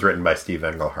issue, that was written by Steve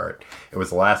Englehart. It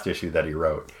was the last issue that he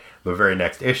wrote. The very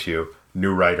next issue,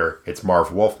 new writer, it's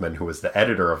Marv Wolfman, who was the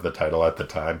editor of the title at the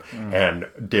time, and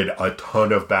did a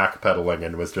ton of backpedaling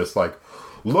and was just like,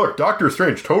 look, Doctor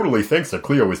Strange totally thinks that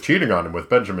Clea was cheating on him with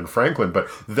Benjamin Franklin, but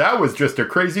that was just a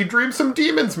crazy dream some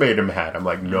demons made him had. I'm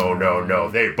like, no,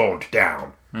 they boned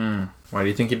down. Why do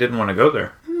you think he didn't want to go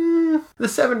there? The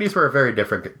 70s were a very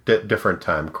different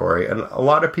time, Corey, and a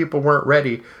lot of people weren't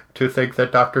ready to think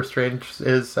that Doctor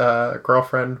Strange's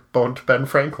girlfriend boned Ben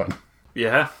Franklin.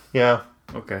 Yeah? Yeah.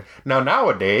 Okay. Now,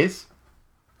 nowadays,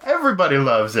 everybody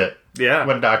loves it. Yeah.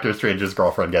 When Doctor Strange's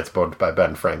girlfriend gets boned by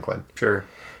Ben Franklin. Sure.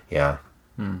 Yeah.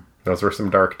 Those were some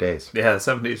dark days. Yeah, the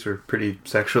 70s were pretty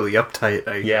sexually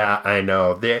uptight. Yeah, I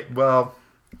know.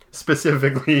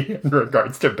 Specifically in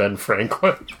regards to Ben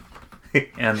Franklin.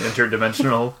 And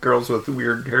interdimensional girls with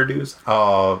weird hairdos.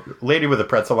 Lady with a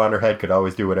pretzel on her head could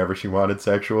always do whatever she wanted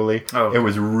sexually. Oh, okay. It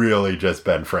was really just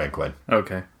Ben Franklin.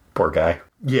 Okay. Poor guy.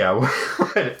 Yeah.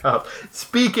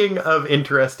 Speaking of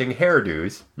interesting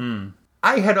hairdos,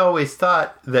 I had always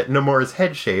thought that Namor's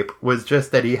head shape was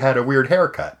just that he had a weird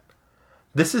haircut.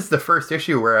 This is the first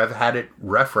issue where I've had it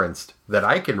referenced that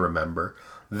I can remember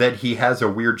that he has a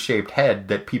weird shaped head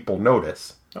that people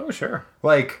notice. Oh, sure.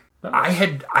 Like, I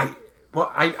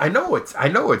know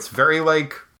it's very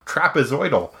like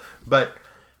trapezoidal, but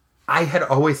I had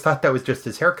always thought that was just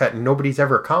his haircut, and nobody's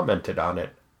ever commented on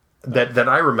it that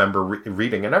I remember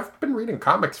reading. And I've been reading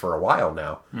comics for a while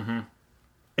now. Mm-hmm.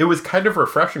 It was kind of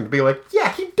refreshing to be like,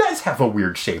 yeah, he does have a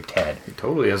weird shaped head. He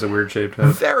totally has a weird shaped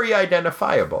head. Very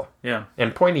identifiable. Yeah.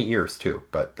 And pointy ears too,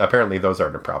 but apparently those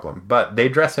aren't a problem. But they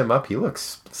dress him up. He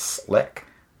looks slick.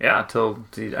 Yeah,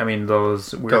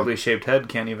 those weirdly shaped head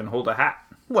can't even hold a hat.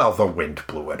 Well, the wind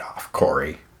blew it off,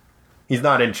 Corey. He's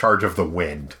not in charge of the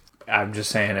wind. I'm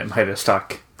just saying it might have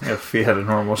stuck if he had a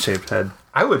normal shaped head.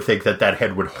 I would think that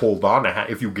head would hold on a hat.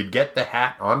 If you could get the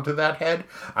hat onto that head,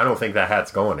 I don't think that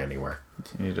hat's going anywhere.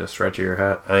 You just stretch your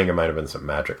hat. I think it might have been some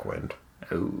magic wind.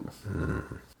 Ooh.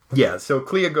 Yeah, so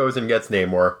Clea goes and gets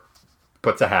Namor,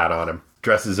 puts a hat on him,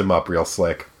 dresses him up real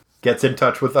slick, gets in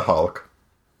touch with the Hulk.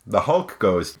 The Hulk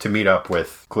goes to meet up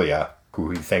with Clea, who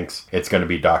he thinks it's going to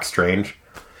be Doc Strange.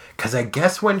 Because I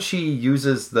guess when she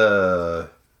uses the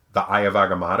Eye of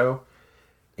Agamotto,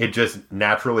 it just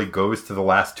naturally goes to the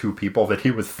last two people that he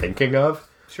was thinking of.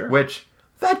 Sure. Which,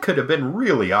 that could have been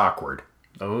really awkward.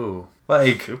 Oh.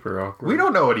 Like, super awkward. We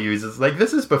don't know what he uses. Like,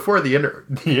 this is before the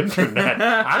internet.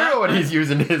 I don't know what he's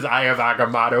using his Eye of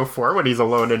Agamotto for when he's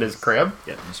alone in his crib.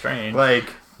 Getting strange.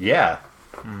 Like, yeah.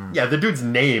 Yeah, the dude's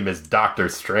name is Doctor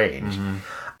Strange. Mm-hmm.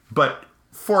 But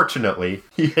fortunately,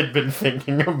 he had been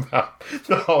thinking about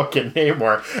the Hulk and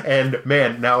Namor. And,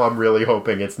 man, now I'm really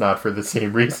hoping it's not for the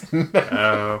same reason.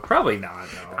 Probably not.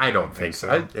 No, I don't think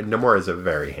so. Namor is a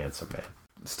very handsome man.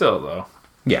 Still, though.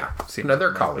 Yeah. No,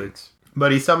 they're colleagues.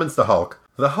 But he summons the Hulk.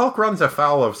 The Hulk runs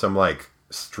afoul of some, like,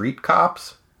 street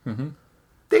cops. Mm-hmm.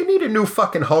 They need a new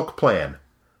fucking Hulk plan.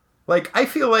 Like, I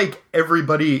feel like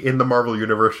everybody in the Marvel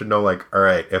Universe should know, like,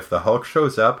 alright, if the Hulk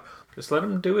shows up... just let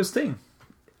him do his thing.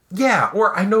 Yeah,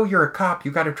 or I know you're a cop.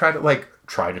 You gotta try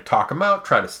to talk him out,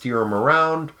 try to steer him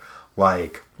around.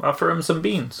 Like... offer him some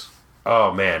beans.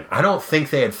 Oh, man. I don't think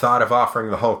they had thought of offering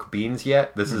the Hulk beans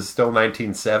yet. This is still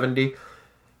 1970.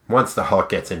 Once the Hulk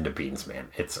gets into beans, man,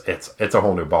 it's a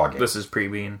whole new ballgame. This is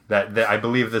pre-bean. That I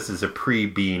believe this is a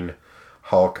pre-bean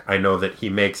Hulk. I know that he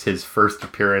makes his first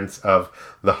appearance of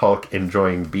the Hulk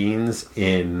enjoying beans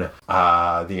in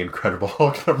The Incredible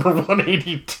Hulk number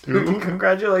 182.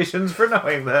 Congratulations for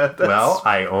knowing that. Well,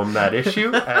 I own that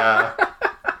issue.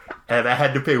 And I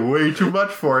had to pay way too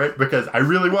much for it because I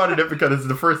really wanted it because it's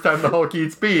the first time the Hulk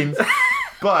eats beans.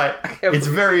 But it's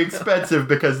very expensive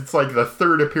because it's like the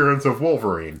third appearance of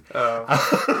Wolverine.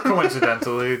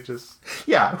 Coincidentally, just...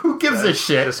 yeah, who gives a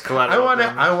shit? Just collateral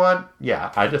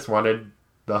I just wanted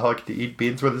the Hulk to eat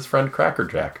beans with his friend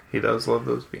Crackerjack. He does love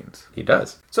those beans. He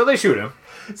does. So they shoot him.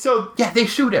 So, yeah, they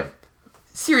shoot him.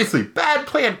 Seriously, bad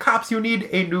plan. Cops, you need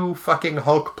a new fucking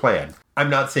Hulk plan. I'm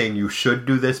not saying you should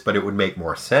do this, but it would make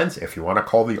more sense if you want to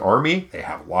call the army. They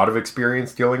have a lot of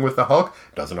experience dealing with the Hulk.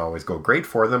 Doesn't always go great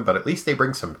for them, but at least they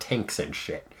bring some tanks and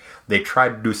shit. They tried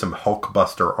to do some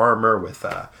Hulkbuster armor with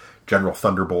General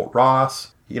Thunderbolt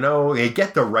Ross. You know, they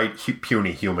get the right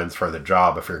puny humans for the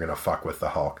job if you're going to fuck with the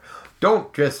Hulk.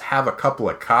 Don't just have a couple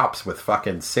of cops with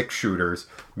fucking 6-shooters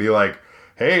be like,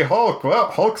 hey, Hulk, well,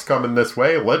 Hulk's coming this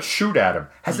way. Let's shoot at him.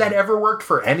 Has that ever worked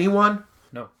for anyone?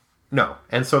 No.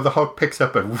 And so the Hulk picks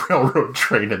up a railroad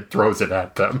train and throws it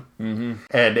at them. Mm-hmm.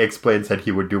 And explains that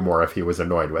he would do more if he was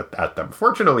annoyed at them.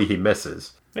 Fortunately, he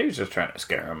misses. Maybe he's just trying to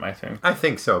scare him, I think. I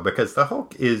think so, because the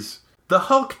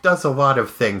Hulk does a lot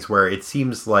of things where it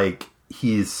seems like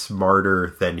he's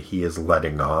smarter than he is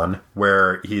letting on.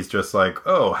 Where he's just like,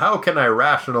 oh, how can I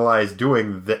rationalize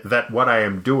doing that what I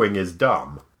am doing is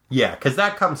dumb? Yeah, because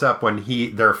that comes up when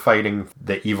they're fighting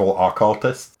the evil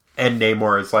occultists. And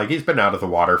Namor is like, he's been out of the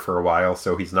water for a while,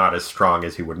 so he's not as strong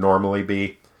as he would normally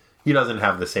be. He doesn't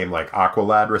have the same, like,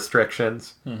 Aqualad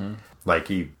restrictions. Mm-hmm. Like,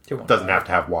 he doesn't have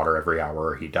to have water every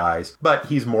hour or he dies. But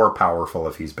he's more powerful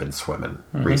if he's been swimming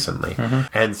recently.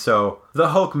 Mm-hmm. And so the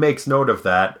Hulk makes note of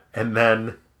that and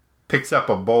then picks up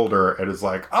a boulder and is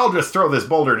like, I'll just throw this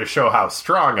boulder to show how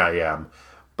strong I am.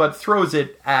 But throws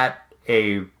it at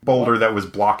a boulder that was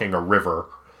blocking a river.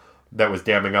 That was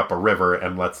damming up a river,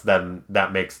 and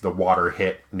that makes the water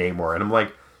hit Namor. And I'm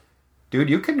like, dude,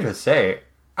 you can just say,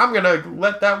 I'm gonna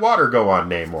let that water go on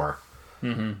Namor.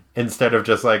 Instead of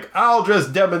just like, I'll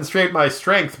just demonstrate my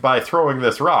strength by throwing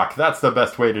this rock. That's the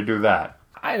best way to do that.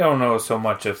 I don't know so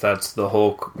much if that's the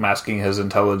Hulk masking his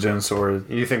intelligence or...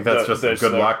 You think that's just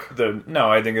good luck?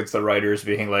 No, I think it's the writers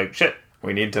being like, shit,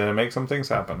 we need to make some things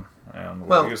happen. And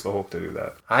we'll use the Hulk to do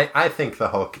that. I think the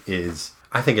Hulk is...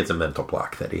 I think it's a mental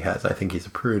block that he has. I think he's a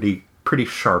pretty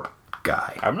sharp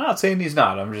guy. I'm not saying he's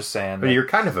not. I'm just saying... But you're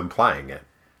kind of implying it.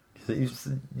 You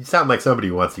sound like somebody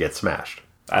who wants to get smashed.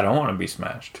 I don't want to be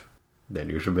smashed. Then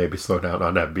you should maybe slow down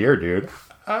on that beer, dude.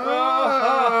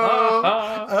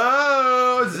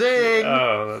 Zing!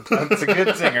 Oh, that's a good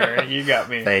zinger. You got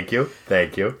me. Thank you.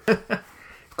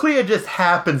 Clea just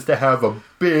happens to have a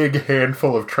big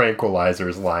handful of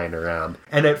tranquilizers lying around.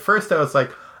 And at first I was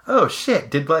like, oh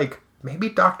shit, maybe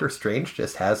Doctor Strange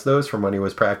just has those from when he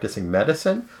was practicing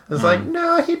medicine? I was like,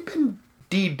 no, he'd been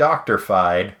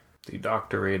de-doctorified.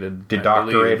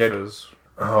 Dedoctorated.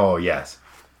 Oh, yes.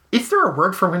 Is there a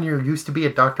word for when you used to be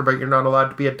a doctor, but you're not allowed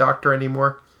to be a doctor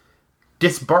anymore?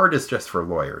 Disbarred is just for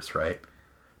lawyers, right?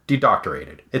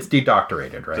 Dedoctorated. It's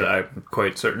dedoctorated, right? I'm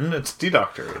quite certain it's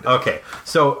dedoctorated. Okay,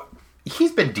 so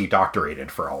he's been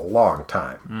dedoctorated for a long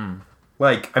time.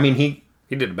 He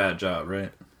did a bad job,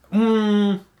 right?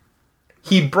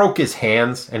 He broke his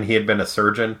hands, and he had been a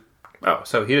surgeon. Oh,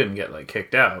 so he didn't get,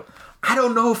 kicked out. I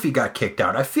don't know if he got kicked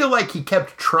out. I feel like he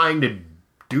kept trying to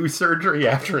do surgery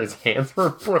after his hands were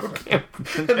broken.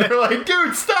 And they're like,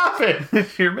 dude, stop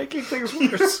it! You're making things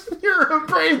worse. You're a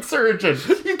brain surgeon.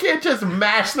 You can't just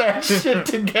mash that shit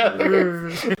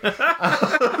together.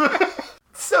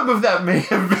 Some of that may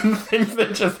have been things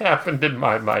that just happened in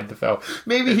my mind, though.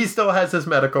 Maybe he still has his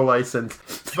medical license.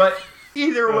 But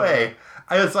either way,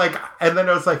 I was like,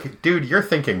 dude, you're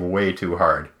thinking way too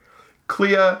hard.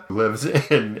 Clea lives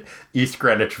in East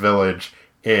Greenwich Village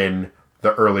in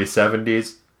the early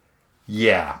 70s.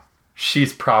 Yeah,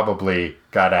 she's probably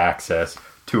got access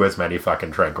to as many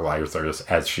fucking tranquilizers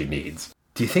as she needs.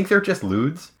 Do you think they're just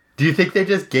lewds? Do you think they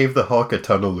just gave the Hulk a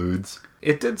ton of lewds?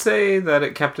 It did say that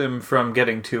it kept him from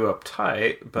getting too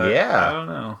uptight, but yeah. I don't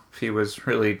know if he was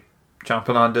really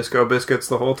chomping on disco biscuits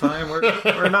the whole time or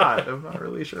not. I'm not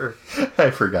really sure.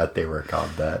 I forgot they were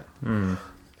called that.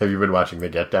 Have you been watching The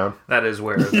Get Down? That is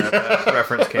where that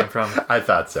reference came from. I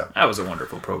thought so. That was a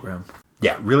wonderful program.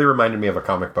 Yeah, really reminded me of a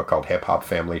comic book called Hip Hop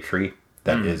Family Tree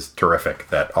that is terrific,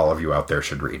 that all of you out there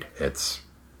should read. It's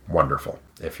wonderful.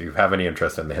 If you have any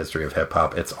interest in the history of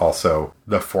hip-hop, it's also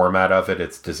the format of it.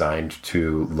 It's designed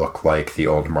to look like the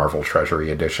old Marvel Treasury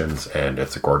editions, and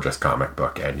it's a gorgeous comic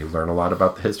book, and you learn a lot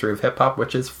about the history of hip-hop,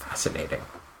 which is fascinating.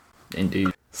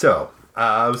 Indeed. So,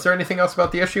 was there anything else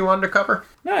about the issue you wanted to cover?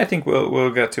 No, I think we'll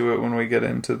get to it when we get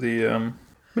into the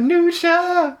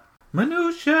Minutia!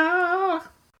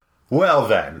 Well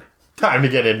then, time to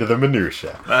get into the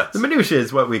minutia. The minutia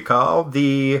is what we call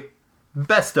the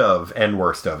best of and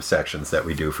worst of sections that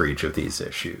we do for each of these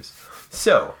issues.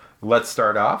 So, let's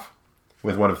start off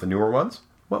with one of the newer ones.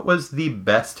 What was the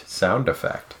best sound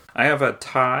effect? I have a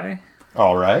tie.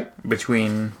 All right.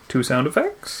 Between two sound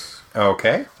effects.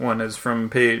 Okay. One is from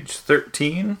page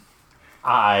 13.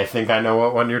 I think I know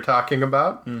what one you're talking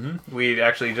about. Mm-hmm. We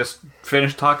actually just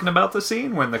finished talking about the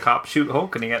scene when the cops shoot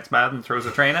Hulk and he gets mad and throws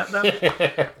a train at them.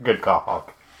 Good call,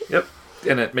 Hulk. Yep.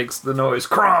 And it makes the noise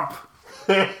cromp.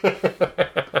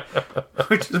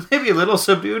 Which is maybe a little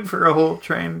subdued for a whole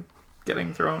train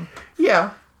getting thrown.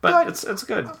 Yeah. But it's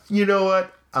good. You know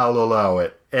what? I'll allow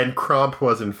it. And Cromp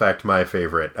was in fact my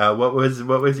favorite. What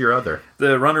was your other?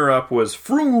 The runner-up was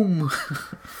Froom.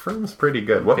 Froom's pretty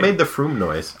good. What made the Froom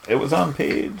noise? It was on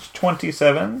page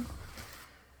 27.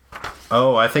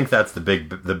 Oh, I think that's the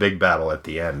big battle at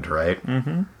the end, right?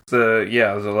 Mm-hmm.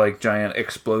 The giant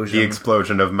explosion. The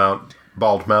explosion of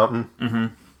Bald Mountain. Mm-hmm.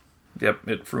 Yep,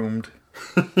 it froomed.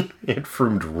 It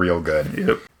froomed real good.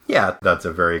 Yep. Yeah, that's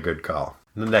a very good call.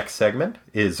 The next segment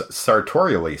is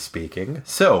sartorially speaking.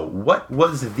 So, what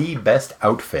was the best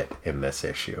outfit in this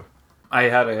issue? I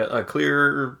had a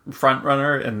clear front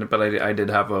runner, but I did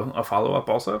have a follow-up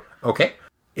also. Okay.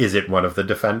 Is it one of the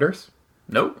defenders?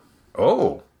 Nope.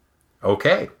 Oh.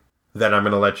 Okay. Then I'm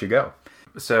going to let you go.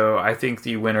 So, I think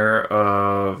the winner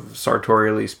of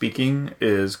sartorially speaking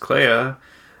is Clea,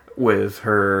 with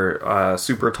her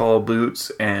super tall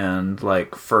boots and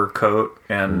fur coat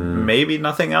and maybe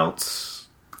nothing else.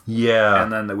 Yeah.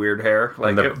 And then the weird hair.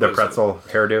 The pretzel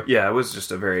hairdo. Yeah, it was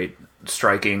just a very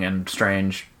striking and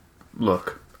strange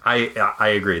look. I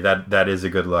agree. That is a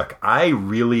good look. I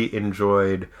really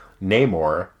enjoyed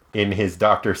Namor in his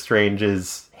Doctor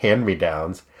Strange's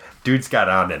hand-me-downs. Dude's got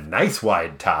on a nice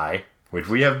wide tie, which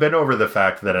we have been over the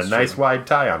fact that a nice wide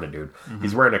tie on a dude. Mm-hmm.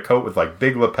 He's wearing a coat with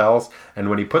big lapels,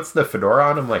 and when he puts the fedora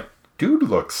on, I'm like, dude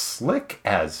looks slick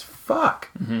as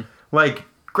fuck. Like,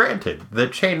 granted, the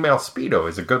chainmail Speedo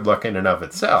is a good look in and of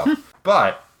itself,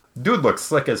 but dude looks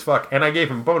slick as fuck. And I gave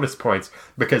him bonus points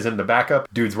because in the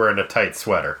backup, dude's wearing a tight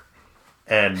sweater.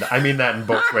 And I mean that in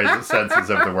both ways, senses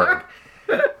of the word.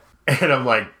 And I'm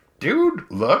like, dude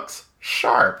looks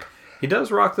sharp. He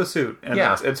does rock the suit. And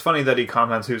Yeah. it's funny that he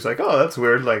comments, he's like, oh, that's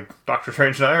weird. Like, Doctor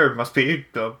Strange and I must be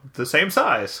the same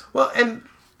size. Well, and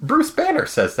Bruce Banner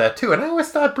says that too. And I always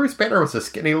thought Bruce Banner was a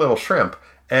skinny little shrimp.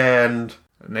 And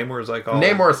Namor's like, oh.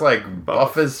 Namor's like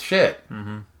buff as shit.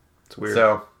 It's weird.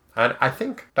 So I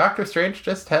think Doctor Strange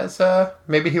just has,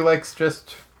 maybe he likes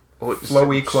just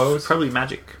flowy clothes. Probably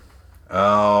magic.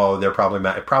 Oh, they're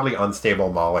probably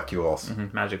unstable molecules.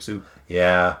 Magic suit.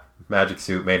 Yeah, magic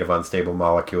suit made of unstable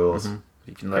molecules.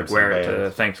 You can like wear it to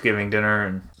Thanksgiving dinner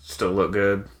and still look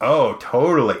good. Oh,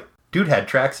 totally. Dude had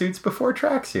tracksuits before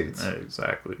tracksuits.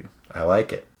 Exactly. I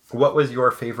like it. What was your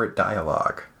favorite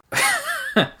dialogue?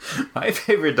 My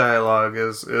favorite dialogue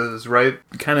is right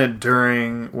kind of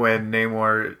during when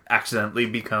Namor accidentally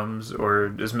becomes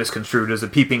or is misconstrued as a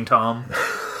peeping Tom.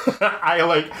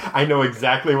 I know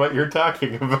exactly what you're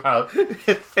talking about.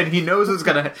 And he knows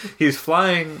he's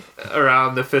flying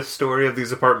around the 5th story of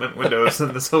these apartment windows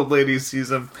and this old lady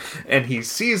sees him and he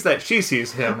sees that she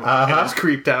sees him and is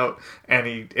creeped out and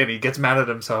he gets mad at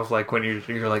himself like when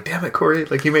you're like, damn it, Corey,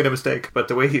 like he made a mistake. But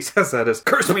the way he says that is,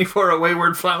 curse me for a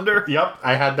wayward flounder. Yep,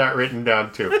 I had that written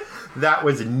down too. That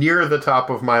was near the top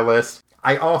of my list.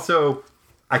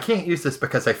 I can't use this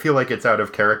because I feel like it's out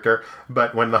of character,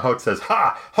 but when the Hulk says,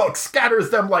 ha, Hulk scatters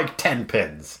them like 10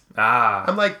 pins.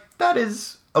 I'm like, that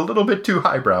is a little bit too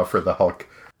highbrow for the Hulk.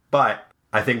 But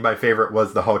I think my favorite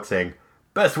was the Hulk saying,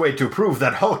 best way to prove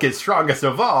that Hulk is strongest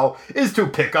of all is to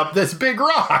pick up this big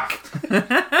rock.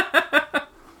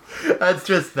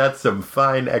 That's some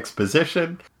fine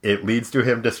exposition. It leads to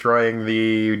him destroying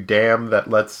the dam that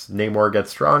lets Namor get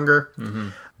stronger.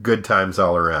 Good times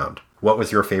all around. What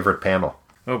was your favorite panel?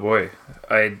 Oh boy,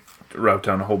 I wrote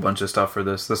down a whole bunch of stuff for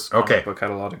this. This comic book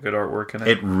had a lot of good artwork in it.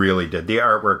 It really did. The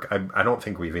artwork, I don't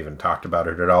think we've even talked about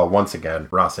it at all. Once again,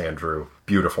 Ross Andru,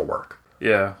 beautiful work.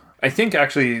 Yeah. I think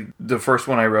actually the first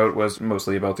one I wrote was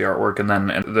mostly about the artwork, and then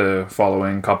the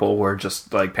following couple were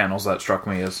just like panels that struck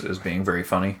me as being very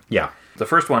funny. Yeah. The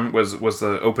first one was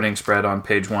the opening spread on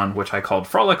page 1, which I called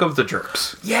Frolic of the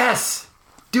Jerks. Yes!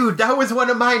 Dude, that was one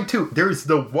of mine too. There's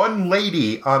the one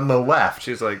lady on the left.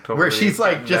 She's like totally... where she's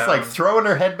like just like throwing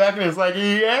her head back and is like,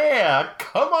 yeah,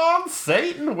 come on,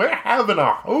 Satan, we're having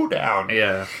a hoedown.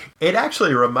 Yeah. It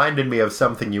actually reminded me of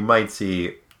something you might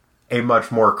see a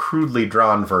much more crudely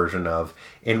drawn version of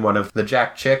in one of the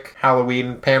Jack Chick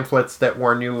Halloween pamphlets that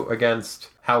warn you against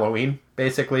Halloween,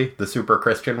 basically, the super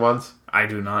Christian ones. I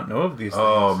do not know of these things.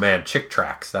 Oh man, Chick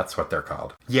Tracks, that's what they're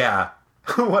called. Yeah,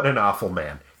 what an awful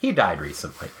man. He died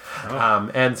recently.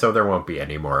 And so there won't be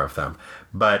any more of them.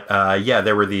 But yeah,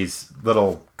 there were these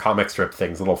little comic strip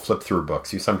things, little flip-through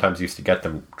books. You sometimes used to get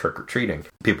them trick-or-treating.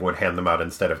 People would hand them out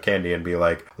instead of candy and be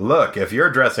like, look, if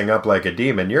you're dressing up like a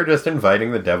demon, you're just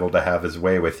inviting the devil to have his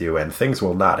way with you, and things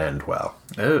will not end well.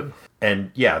 Oh.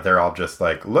 And yeah, they're all just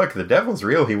like, look, the devil's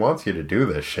real. He wants you to do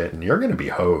this shit, and you're going to be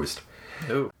hosed.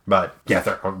 Oh. But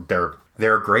yeah,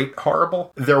 they're great,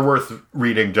 horrible. They're worth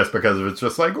reading just because it's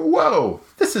just like, whoa,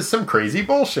 this is some crazy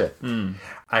bullshit.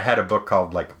 I had a book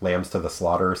called like Lambs to the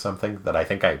Slaughter or something that I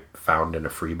think I found in a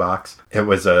free box. It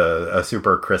was a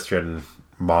super Christian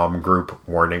mom group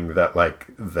warning that like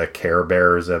the Care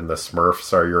Bears and the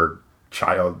Smurfs are your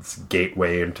child's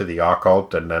gateway into the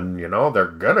occult, and then, you know, they're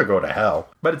gonna go to hell.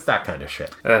 But it's that kind of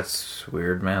shit. That's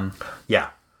weird, man. Yeah.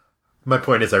 My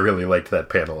point is I really liked that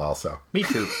panel also. Me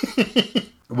too.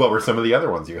 What were some of the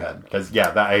other ones you had? Because,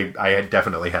 yeah, I had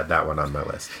definitely had that one on my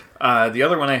list. The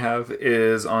other one I have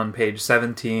is on page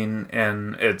 17,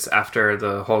 and it's after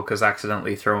the Hulk has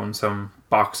accidentally thrown some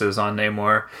boxes on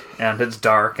Namor, and it's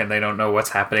dark, and they don't know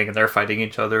what's happening, and they're fighting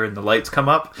each other, and the lights come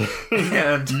up.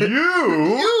 And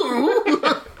You!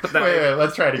 Wait,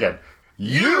 let's try it again.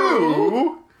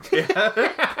 You!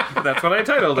 That's what I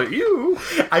titled it. You.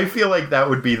 I feel like that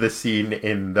would be the scene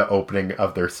in the opening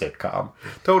of their sitcom.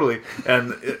 Totally.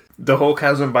 And the Hulk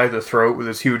has him by the throat with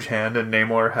his huge hand, and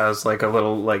Namor has like a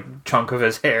little like chunk of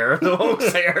his hair, the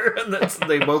Hulk's hair, and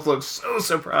they both look so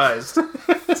surprised.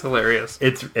 It's hilarious.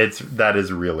 That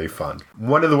is really fun.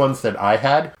 One of the ones that I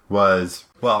had was,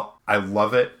 well, I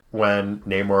love it when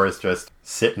Namor is just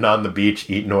sitting on the beach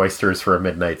eating oysters for a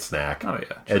midnight snack. Oh,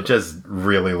 yeah. It just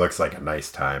really looks like a nice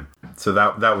time. So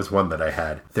that was one that I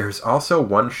had. There's also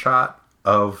one shot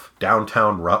of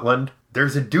downtown Rutland.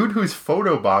 There's a dude who's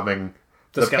photobombing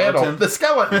The skeleton? panel. The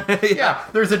skeleton. Yeah,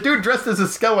 there's a dude dressed as a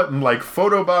skeleton, like,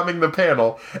 photobombing the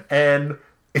panel, and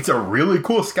it's a really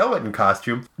cool skeleton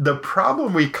costume. The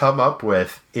problem we come up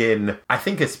with I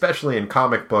think especially in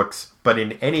comic books, but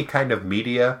in any kind of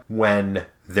media, when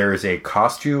there's a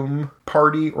costume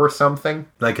party or something,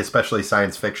 like especially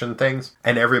science fiction things,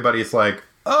 and everybody's like,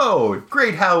 oh,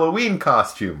 great Halloween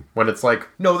costume. When it's like,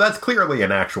 no, that's clearly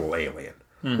an actual alien.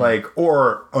 Like,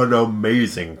 or an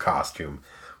amazing costume.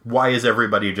 Why is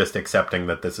everybody just accepting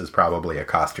that this is probably a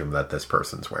costume that this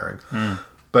person's wearing?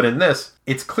 But in this,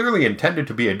 it's clearly intended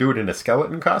to be a dude in a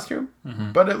skeleton costume,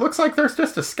 but it looks like there's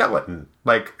just a skeleton.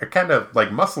 Like, a kind of, like,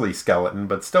 muscly skeleton,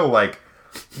 but still, like,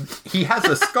 he has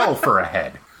a skull for a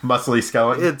head. Muscly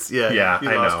skeleton? Yeah, I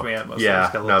know. Me at muscly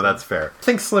skeleton. No, that's fair.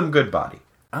 Think Slim Goodbody.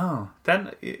 Oh,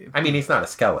 then... I mean, he's not a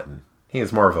skeleton. He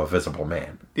is more of a visible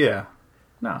man. Yeah.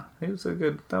 No, that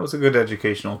was a good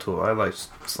educational tool. I like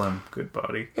Slim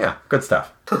Goodbody. Yeah, good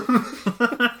stuff.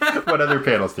 What other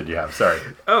panels did you have? Sorry.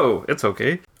 Oh, it's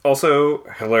okay. Also,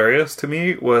 hilarious to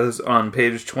me was on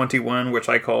page 21, which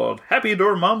I called Happy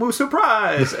Dormammu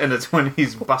Surprise! And it's when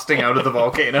he's busting out of the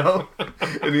volcano.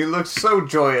 And he looks so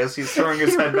joyous. He's throwing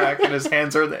his head back and his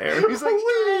hands are in the air. He's like,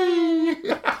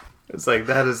 whee! It's like,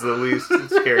 that is the least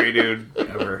scary dude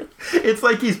ever. It's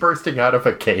like he's bursting out of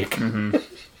a cake.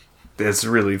 It's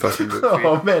really fucking good.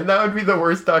 Oh man, that would be the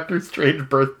worst Doctor Strange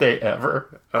birthday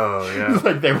ever. Oh, yeah. It's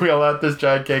like they wheel out this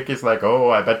giant cake. He's like, oh,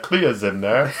 I bet Clea's in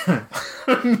there.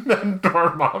 And then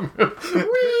Dormammu.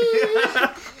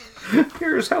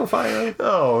 Here's Hellfire.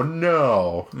 Oh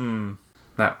no.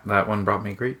 That one brought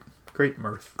me great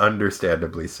mirth.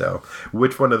 Understandably so.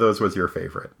 Which one of those was your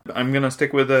favorite? I'm gonna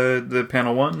stick with the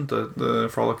panel one, the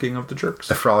Frolicking of the Jerks.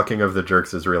 The Frolicking of the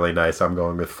Jerks is really nice. I'm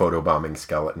going with Photobombing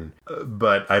Skeleton.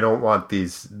 But I don't want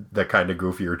the kind of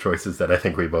goofier choices that I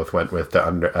think we both went with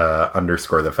to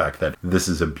underscore the fact that this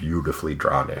is a beautifully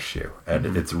drawn issue.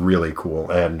 And it's really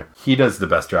cool. And he does the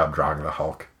best job drawing the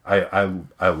Hulk. I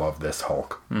love this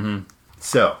Hulk.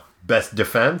 So, best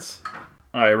defense?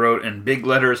 I wrote in big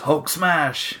letters, Hulk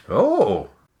Smash.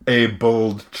 Oh, a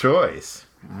bold choice.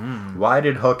 Why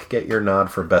did Hulk get your nod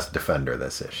for best defender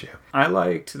this issue? I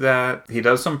liked that he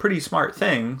does some pretty smart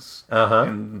things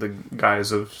in the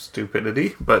guise of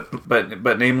stupidity, but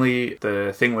namely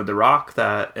the thing with the rock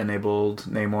that enabled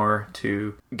Namor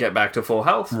to get back to full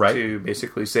health, to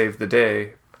basically save the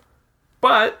day.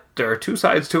 But there are two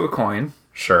sides to a coin.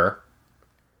 Sure.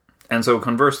 And so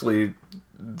conversely,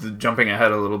 jumping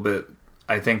ahead a little bit,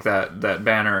 I think that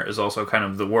Banner is also kind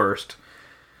of the worst.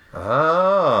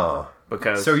 Oh.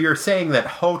 Because... So you're saying that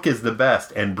Hulk is the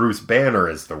best and Bruce Banner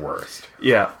is the worst.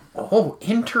 Yeah. Oh,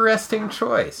 interesting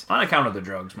choice. On account of the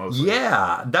drugs, mostly.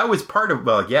 Yeah, that was part of...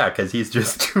 Well, yeah, because he's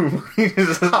just too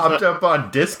hopped up on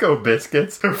disco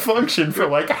biscuits to function for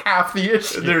like half the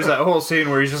issue. There's that whole scene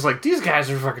where he's just like, these guys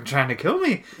are fucking trying to kill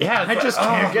me. Yeah, I just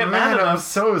can't get mad at them. I'm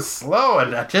so slow,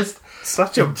 and I just...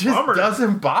 Such a bummer. It just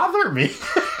doesn't bother me.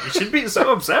 You should be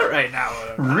so upset right now.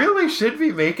 Really should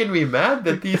be making me mad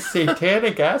that these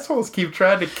satanic assholes keep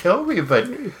trying to kill me, but...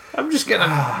 I'm just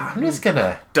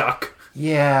gonna duck.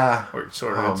 Yeah. Or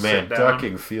sort of oh man,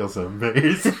 ducking feels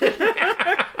amazing.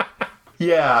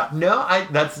 Yeah, no,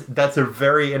 that's a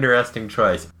very interesting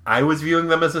choice. I was viewing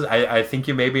them as... I think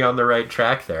you may be on the right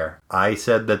track there. I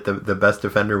said that the best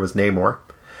defender was Namor.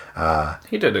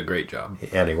 He did a great job.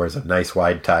 And he wears a nice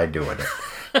wide tie doing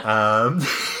it.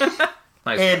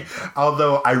 Nice and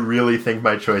although I really think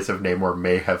my choice of Namor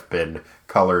may have been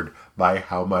colored by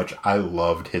how much I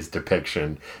loved his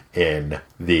depiction in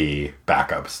the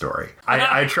backup story.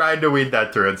 I tried to weed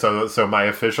that through, and so my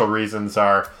official reasons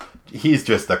are he's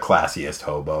just the classiest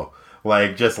hobo.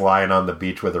 Like, just lying on the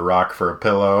beach with a rock for a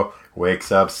pillow,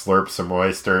 wakes up, slurps some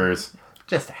oysters,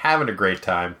 just having a great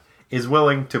time. Is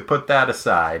willing to put that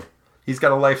aside. He's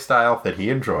got a lifestyle that he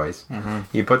enjoys.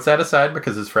 He puts that aside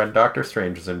because his friend Doctor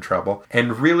Strange is in trouble.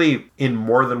 And really, in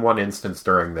more than one instance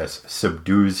during this,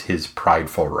 subdues his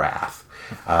prideful wrath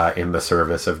in the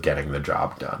service of getting the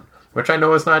job done. Which I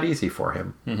know is not easy for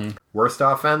him. Worst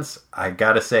offense, I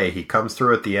gotta say, he comes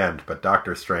through at the end, but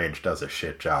Doctor Strange does a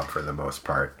shit job for the most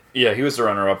part. Yeah, he was the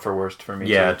runner-up for worst for me,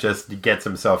 Yeah, too. just gets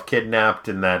himself kidnapped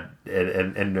in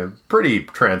a pretty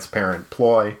transparent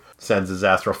ploy. Sends his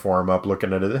astral form up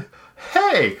looking at it.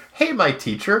 Hey, my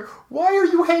teacher, why are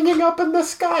you hanging up in the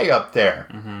sky up there?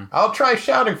 I'll try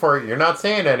shouting for you. You're not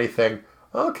saying anything.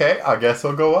 Okay, I guess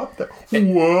I'll go up there.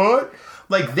 What?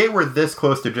 Like, they were this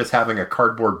close to just having a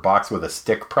cardboard box with a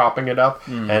stick propping it up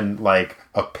and, like,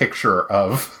 a picture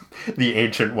of the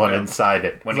Ancient One inside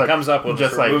it. When he comes up, we'll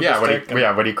just remove the stick.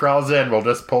 When he crawls in, we'll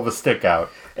just pull the stick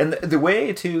out. And the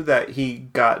way, too, that he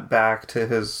got back to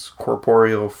his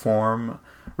corporeal form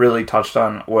really touched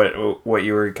on what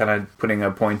you were kind of putting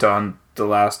a point on the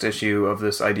last issue of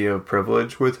this idea of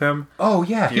privilege with him. Oh,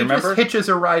 yeah. Do you remember? Just hitches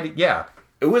a ride. Yeah.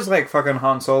 It was like fucking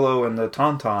Han Solo and the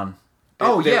Tauntaun.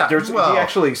 He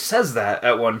actually says that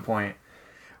at one point.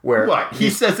 Where what? He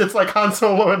says it's like Han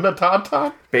Solo and the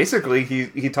Tauntaun? Basically,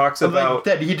 he talks about...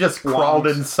 that he just crawled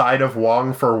inside of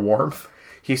Wong for warmth?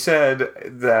 He said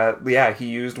that, he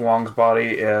used Wong's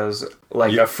body as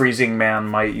like a freezing man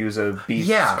might use a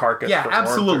beast's carcass for warmth. Yeah,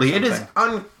 absolutely. It is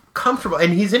uncomfortable.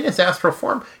 And he's in his astral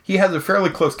form. He has a fairly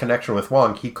close connection with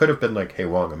Wong. He could have been like, hey,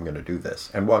 Wong, I'm going to do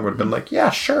this. And Wong would have been like, yeah,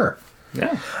 sure.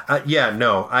 Yeah.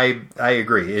 I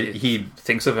agree. He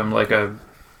thinks of him like a,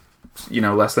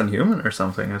 less than human or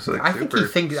something. It's like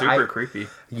super creepy.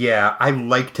 Yeah, I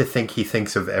like to think he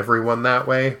thinks of everyone that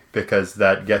way, because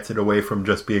that gets it away from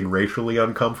just being racially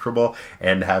uncomfortable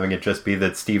and having it just be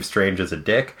that Steve Strange is a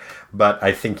dick. But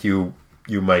I think you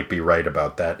might be right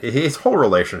about that. His whole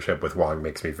relationship with Wong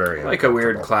makes me very like a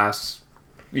weird class,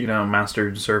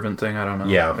 master servant thing. I don't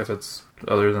know if it's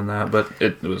other than that, but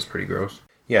it was pretty gross.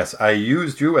 Yes, I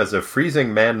used you as a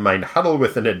freezing man might huddle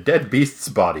within a dead beast's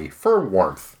body for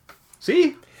warmth.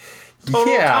 See?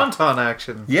 Total Tauntaun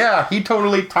action. Yeah, he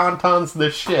totally Tauntauns the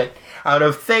shit out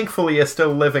of, thankfully, a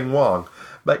still living Wong.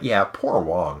 But yeah, poor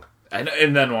Wong. And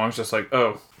then Wong's just like,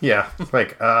 oh. Yeah,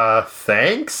 like,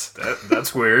 thanks?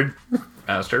 That's weird.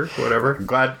 Master, whatever.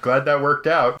 Glad that worked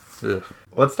out. Ugh.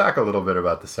 Let's talk a little bit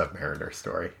about the Submariner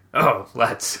story. Oh,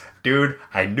 let's. Dude,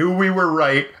 I knew we were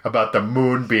right about the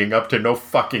moon being up to no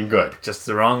fucking good. Just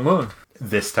the wrong moon.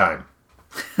 This time.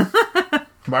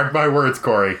 Mark my words,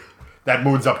 Corey. That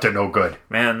moon's up to no good.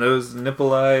 Man, those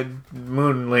nipple-eyed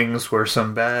moonlings were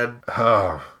some bad...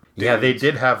 Oh. Dudes. Yeah, they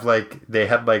did have, they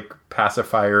had,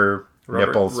 pacifier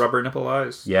nipples. Rubber nipple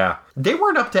eyes. Yeah. They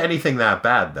weren't up to anything that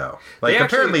bad, though.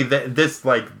 Apparently, they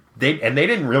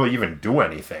didn't really even do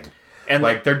anything. And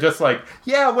they're just like,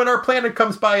 yeah, when our planet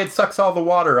comes by, it sucks all the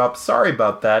water up. Sorry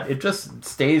about that. It just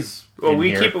stays. Well,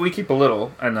 we keep a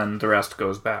little, and then the rest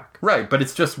goes back. Right, but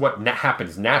it's just what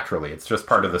happens naturally. It's just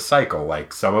part of the cycle.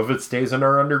 Like, some of it stays in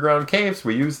our underground caves.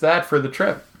 We use that for the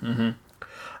trip. Mm-hmm.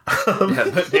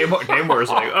 Namor's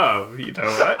like, oh, you know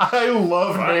what? I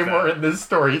love Namor in this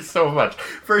story so much.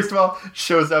 First of all,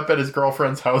 shows up at his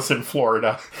girlfriend's house in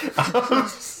Florida.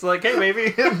 It's like, hey,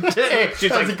 baby. Hey,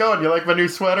 how's it going? You like my new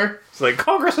sweater? It's like,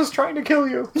 Congress is trying to kill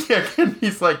you. Yeah, and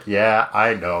he's like, yeah,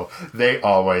 I know. They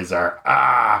always are.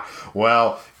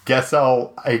 Well, guess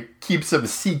I keep some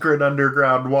secret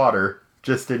underground water,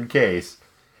 just in case.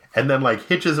 And then,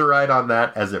 hitches a ride on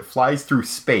that as it flies through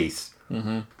space.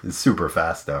 Mm-hmm. It's super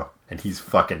fast, though. And he's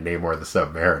fucking Namor the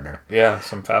Submariner. Yeah,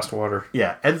 some fast water.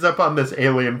 Yeah, ends up on this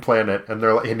alien planet,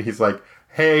 and he's like,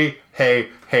 hey,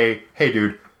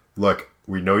 dude, look,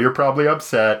 we know you're probably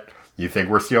upset. You think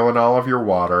we're stealing all of your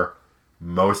water.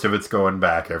 Most of it's going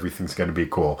back. Everything's going to be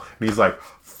cool. And he's like,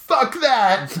 fuck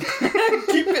that!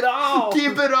 Keep it all!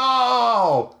 Keep it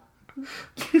all!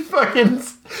 You fucking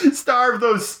starve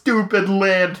those stupid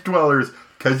land dwellers.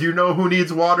 Because you know who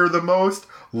needs water the most?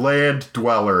 Land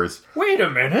dwellers. Wait a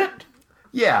minute.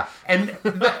 Yeah, and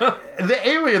the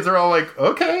aliens are all like,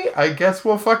 okay, I guess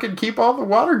we'll fucking keep all the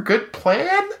water. Good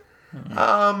plan.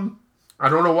 I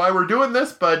don't know why we're doing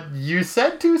this, but you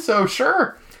said to, so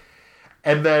sure.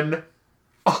 And then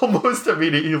almost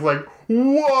immediately he's like,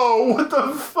 whoa, what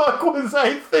the fuck was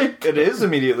I thinking? It is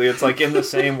immediately. It's like in the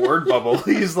same word bubble.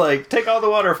 He's like, take all the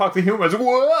water, fuck the humans.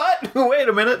 What? Wait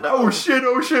a minute. No. Oh shit.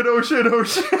 Don't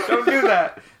do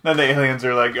that. Then the aliens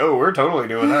are like, oh, we're totally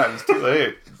doing that. It's too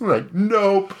late. Like,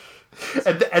 nope.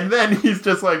 And then he's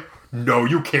just like, no,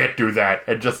 you can't do that.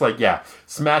 And just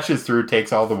smashes through,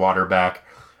 takes all the water back.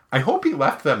 I hope he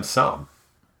left them some.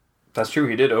 That's true.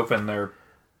 He did open their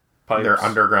pipes. Their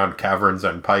underground caverns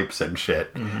and pipes and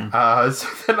shit. Mm-hmm. So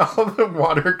then all the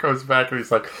water goes back and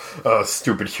he's like, oh,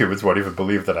 stupid humans won't even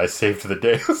believe that I saved the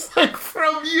day. It's like,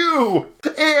 from you!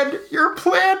 And your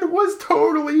plan was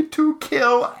totally to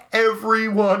kill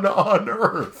everyone on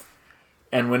Earth.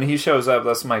 And when he shows up,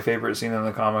 that's my favorite scene in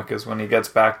the comic, is when he gets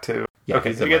back to... Yeah,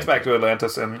 he gets back to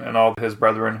Atlantis and all his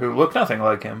brethren who look nothing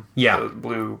like him. Yeah. The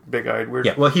blue, big-eyed weird.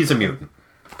 Yeah, well, he's a mutant.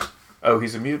 Oh,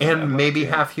 he's a mutant. And maybe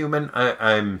half human.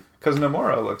 I'm... Because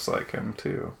Namora looks like him,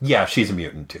 too. Yeah, she's a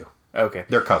mutant, too. Okay.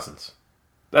 They're cousins.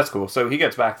 That's cool. So he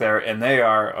gets back there, and they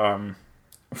are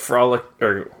frolic,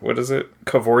 or what is it?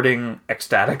 Cavorting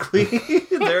ecstatically.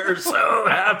 They're so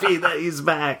happy that he's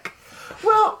back.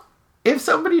 Well, if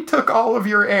somebody took all of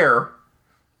your air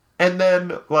and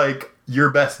then, like, your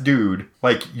best dude,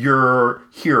 like, your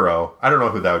hero, I don't know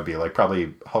who that would be, like,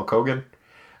 probably Hulk Hogan?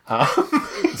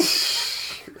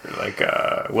 Like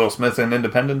Will Smith in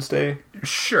Independence Day?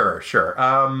 Sure.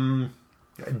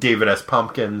 David S.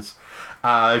 Pumpkins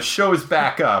shows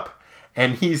back up,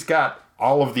 and he's got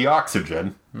all of the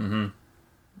oxygen. Mm-hmm.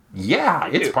 Yeah,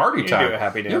 it's party time. Do a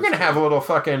happy dance. You're going to have a little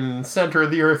fucking center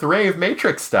of the earth rave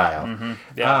Matrix style. Mm-hmm.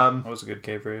 Yeah, that was a good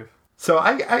cave rave. So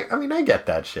I mean, I get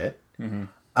that shit. Mm-hmm.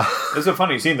 It's a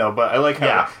funny scene though, but I like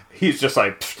how he's just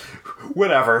like,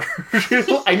 whatever.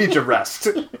 I need to rest.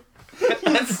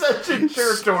 He's such a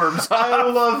jerk. I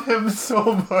love him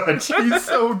so much. He's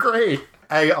so great.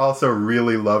 I also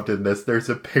really loved in this, there's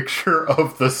a picture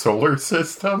of the solar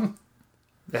system.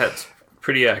 That's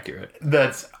pretty accurate.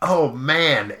 Oh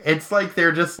man. It's like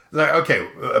they're just, like, okay,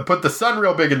 put the sun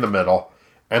real big in the middle,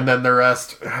 and then the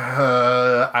rest,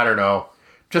 I don't know.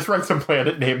 Just write some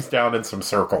planet names down in some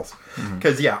circles.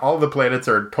 Because, all the planets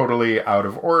are totally out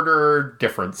of order,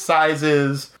 different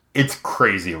sizes. It's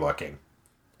crazy looking.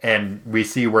 And we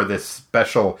see where this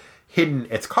special hidden,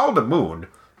 it's called a moon,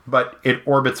 but it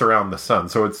orbits around the sun.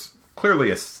 So it's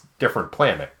clearly a different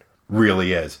planet.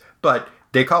 Really is. But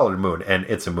they call it a moon, and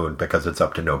it's a moon because it's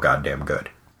up to no goddamn good.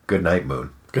 Good night, moon.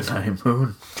 Good night,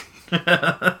 moon.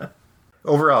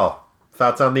 Overall,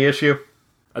 thoughts on the issue?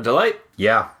 A delight?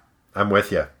 Yeah, I'm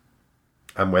with you.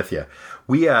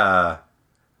 We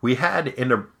had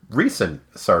in a recent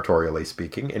Sartorially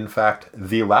Speaking, in fact,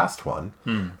 the last one,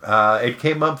 it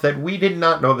came up that we did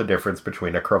not know the difference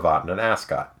between a cravat and an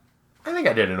ascot. I think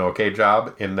I did an okay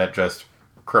job in that just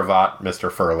cravat,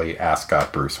 Mr. Furley,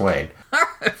 ascot, Bruce Wayne.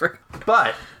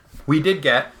 But we did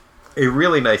get a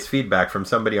really nice feedback from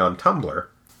somebody on Tumblr,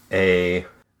 a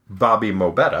Bobby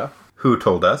Mobetta, who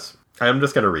told us, I'm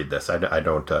just going to read this. I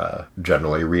don't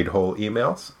generally read whole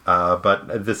emails,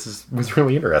 but this was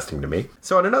really interesting to me.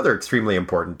 So on another extremely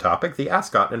important topic, the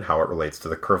ascot and how it relates to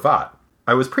the cravat.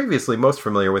 I was previously most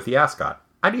familiar with the ascot.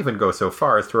 I'd even go so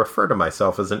far as to refer to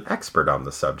myself as an expert on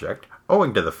the subject,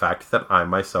 owing to the fact that I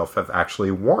myself have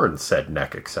actually worn said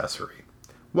neck accessory.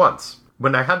 Once,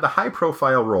 when I had the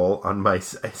high-profile role on my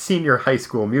senior high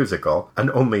school musical, an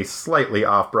only slightly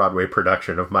off-Broadway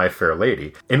production of My Fair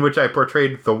Lady, in which I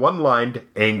portrayed the one-lined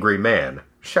angry man,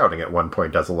 shouting at one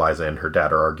point as Eliza and her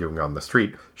dad are arguing on the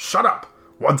street, "Shut up!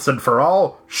 Once and for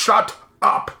all, shut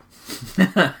up!"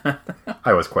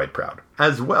 I was quite proud.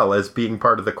 As well as being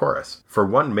part of the chorus. For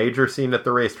one major scene at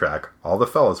the racetrack, all the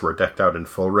fellas were decked out in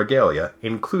full regalia,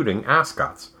 including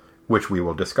ascots, which we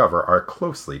will discover are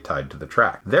closely tied to the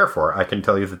track. Therefore, I can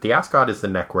tell you that the ascot is the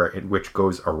neckwear which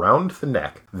goes around the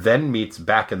neck, then meets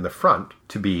back in the front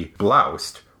to be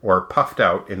bloused, or puffed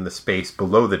out in the space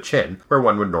below the chin, where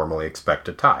one would normally expect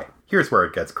a tie. Here's where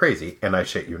it gets crazy, and I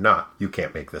shit you not, you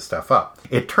can't make this stuff up.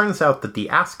 It turns out that the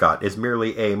ascot is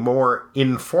merely a more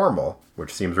informal,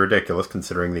 which seems ridiculous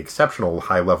considering the exceptional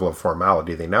high level of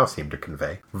formality they now seem to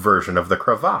convey, version of the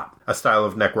cravat, a style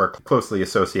of neckwear closely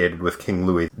associated with King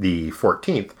Louis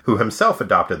XIV, who himself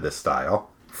adopted this style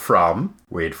from,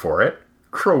 wait for it,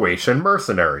 Croatian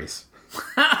mercenaries.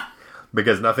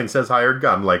 Because nothing says hired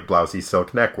gun like blousy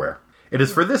silk neckwear. It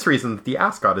is for this reason that the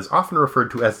ascot is often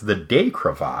referred to as the day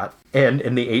cravat, and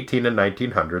in the 18 and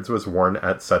 1900s was worn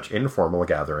at such informal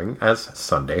gathering as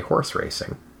Sunday horse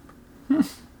racing.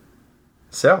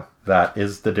 So, that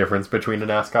is the difference between an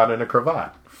ascot and a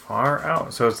cravat. Far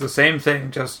out. So it's the same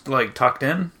thing, just like tucked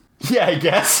in? Yeah, I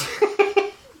guess.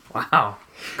 Wow.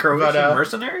 Croatian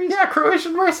mercenaries? Yeah,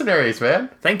 Croatian mercenaries, man.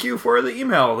 Thank you for the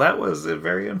email. That was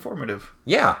very informative.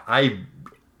 Yeah,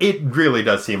 it really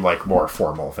does seem like more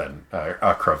formal than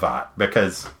a cravat,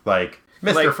 because, like,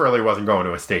 Mr. Furley wasn't going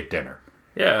to a state dinner.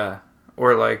 Yeah.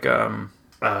 Or like,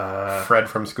 Fred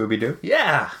from Scooby-Doo?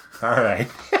 Yeah. All right.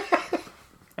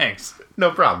 Thanks. No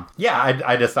problem. Yeah,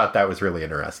 I just thought that was really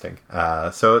interesting.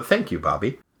 So thank you,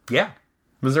 Bobby. Yeah.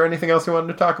 Was there anything else you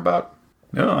wanted to talk about?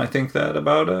 No, I think that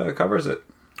about covers it.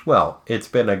 Well, it's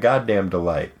been a goddamn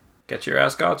delight. Get your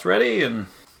ascots ready and...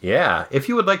 Yeah, if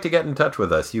you would like to get in touch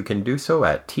with us, you can do so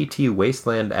at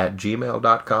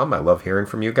ttwasteland@gmail.com. I love hearing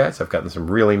from you guys. I've gotten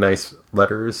some really nice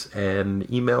letters and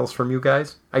emails from you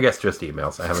guys. I guess just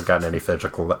emails. I haven't gotten any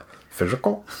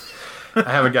physical?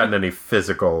 I haven't gotten any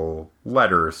physical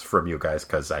letters from you guys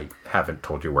because I haven't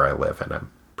told you where I live, and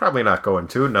I'm probably not going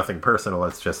to. Nothing personal,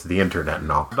 it's just the internet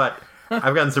and all. But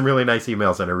I've gotten some really nice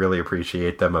emails, and I really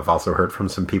appreciate them. I've also heard from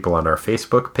some people on our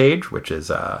Facebook page, which is,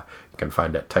 you can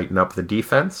find at Tighten Up the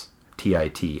Defense,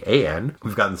 Titan.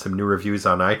 We've gotten some new reviews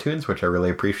on iTunes, which I really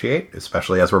appreciate,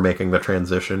 especially as we're making the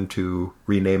transition to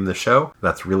rename the show.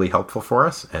 That's really helpful for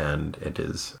us, and it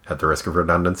is, at the risk of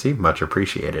redundancy, much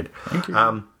appreciated. Thank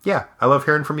you. Yeah, I love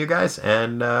hearing from you guys,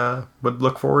 and would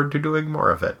look forward to doing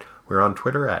more of it. We're on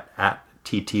Twitter at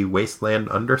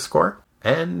 @TTWasteland_.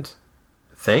 And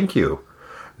thank you.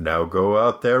 Now go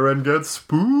out there and get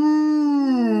spooked.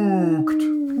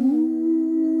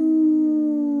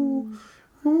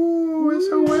 Ooh, it's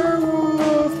a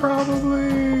werewolf,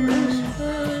 probably.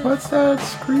 What's that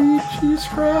screechy,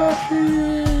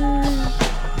 scratchy?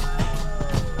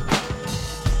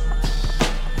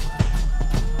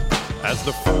 As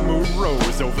the full moon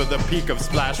rose over the peak of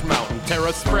Splash Mountain,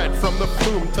 terror spread from the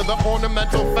plume to the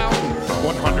ornamental fountain.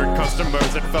 100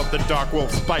 customers had felt the dark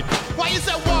wolf's bite. Why is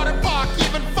that water park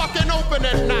even fucking open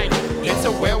at night? It's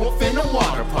a werewolf in a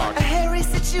water park. A hairy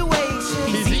situation.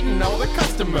 He's eating all the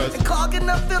customers. And clogging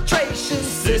up filtration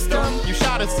System, you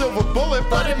shot a silver bullet,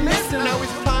 but it missed him. Now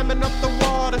he's climbing up the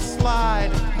water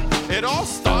slide. It all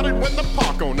started when the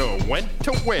park owner went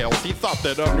to Wales. He thought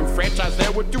that a new franchise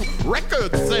there would do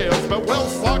record sales. But while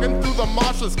slogging through the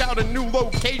marsh to scout a new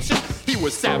location, he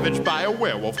was savaged by a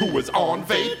werewolf who was on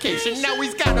vacation. Now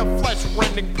he's got a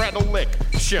flesh-rending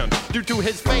predilection. Due to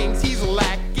his fangs, he's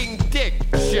lacking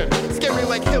diction. Scary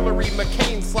like Hillary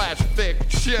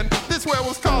McCain/fiction. This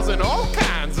werewolf's causing all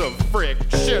kinds of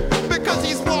friction because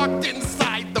he's locked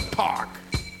inside the park.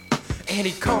 And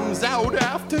he comes out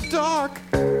after dark,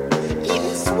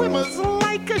 eating swimmers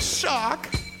like a shark.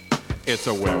 It's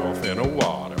a werewolf in a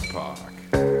water park.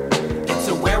 It's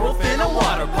a werewolf in a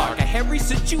water park, a hairy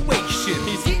situation.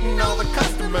 He's eating all the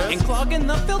customers and clogging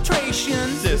the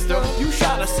filtration system. You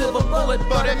shot a silver bullet,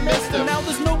 but it missed him. Now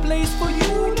there's no place for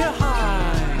you to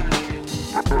hide.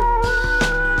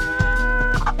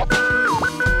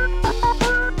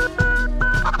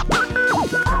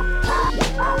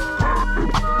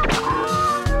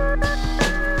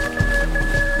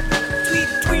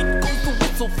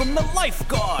 From the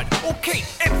lifeguard. Okay,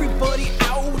 everybody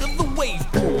out of the wave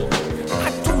pool. I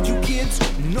told you kids,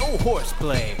 no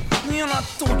horseplay. And I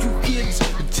told you kids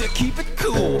to keep it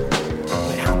cool.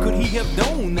 But how could he have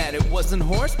known that it wasn't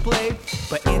horseplay,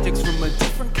 but antics from a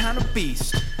different kind of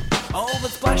beast? All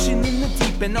that splashing in the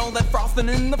deep and all that frothing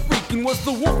in the freaking was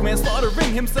the wolfman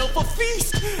slaughtering himself a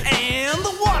feast. And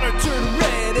the water turned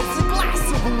red. It's a glass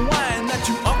of wine that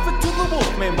you offer to the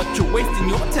wolfman, but you're wasting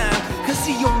your time, cause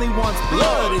he only wants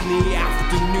blood in the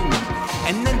afternoon,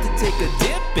 and then to take a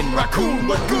dip in Raccoon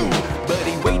Lagoon. But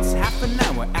he waits half an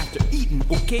hour after eating,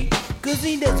 okay, cause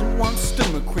he doesn't want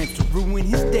stomach cramps to ruin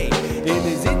his day. In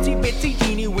his itchy bitchy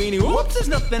teeny weeny, whoops, there's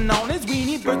nothing on his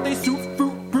weenie. Birthday suit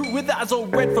fruit with eyes all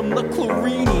red from the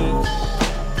chlorini.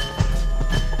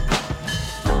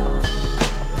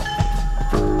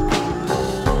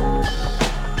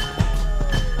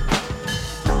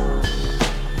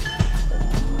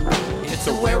 It's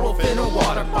a werewolf in a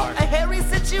water park, a hairy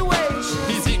situation.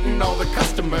 He's eating all the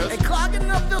customers and clogging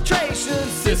up filtration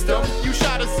system. You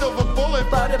shot a silver bullet,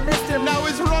 but it missed him. Now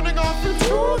he's running off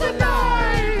into the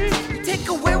night. Take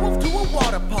a werewolf to a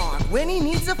water park when he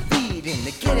needs a feeding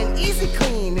to get an easy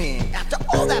cleaning. After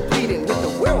all that bleeding, with the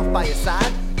werewolf by your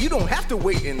side, you don't have to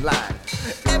wait in line.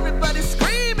 Everybody's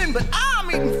screaming, but I'm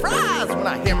eating fries. When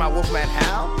I hear my wolfman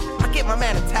howl, I get my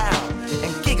man a towel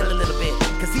and giggle a little bit,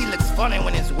 cause he looks funny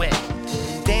when it's wet.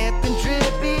 Damp and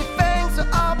drippy, fangs are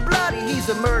all bloody. He's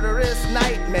a murderous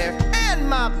nightmare and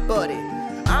my buddy.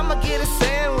 I'ma get a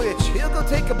sandwich, he'll go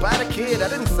take a bite of kid. I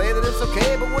didn't say that it's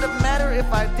okay, but would it matter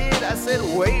if I did? I said,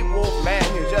 wait, wolf man,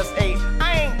 you just ate.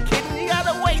 I ain't kidding, you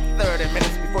gotta wait 30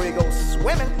 minutes before you go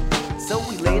swimming. So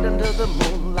we laid under the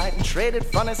moonlight and traded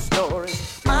funny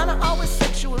stories. Mine are always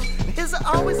sexual, and his are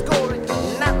always gory.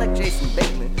 Not like Jason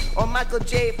Bateman or Michael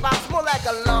J. Fox, more like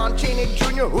a Lon Chaney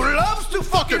Jr. who loves to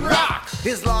fucking rock.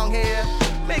 His long hair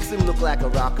makes him look like a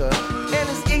rocker, and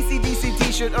his AC/DC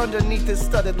t-shirt underneath his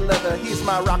studded leather. He's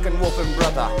my rockin' wolfing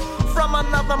brother from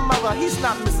another mother. He's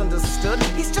not misunderstood,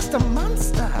 he's just a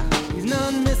monster. He's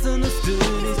not misunderstood,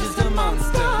 he's just a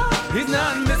monster. He's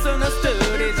not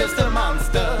misunderstood, he's just a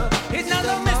monster. He's not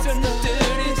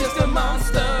misunderstood, he's just a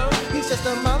monster. He's just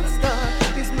a monster,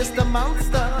 he's Mr.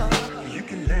 Monster. You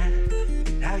can laugh,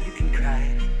 now you can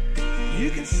cry. You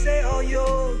can say all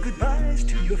your goodbyes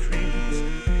to your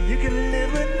friends.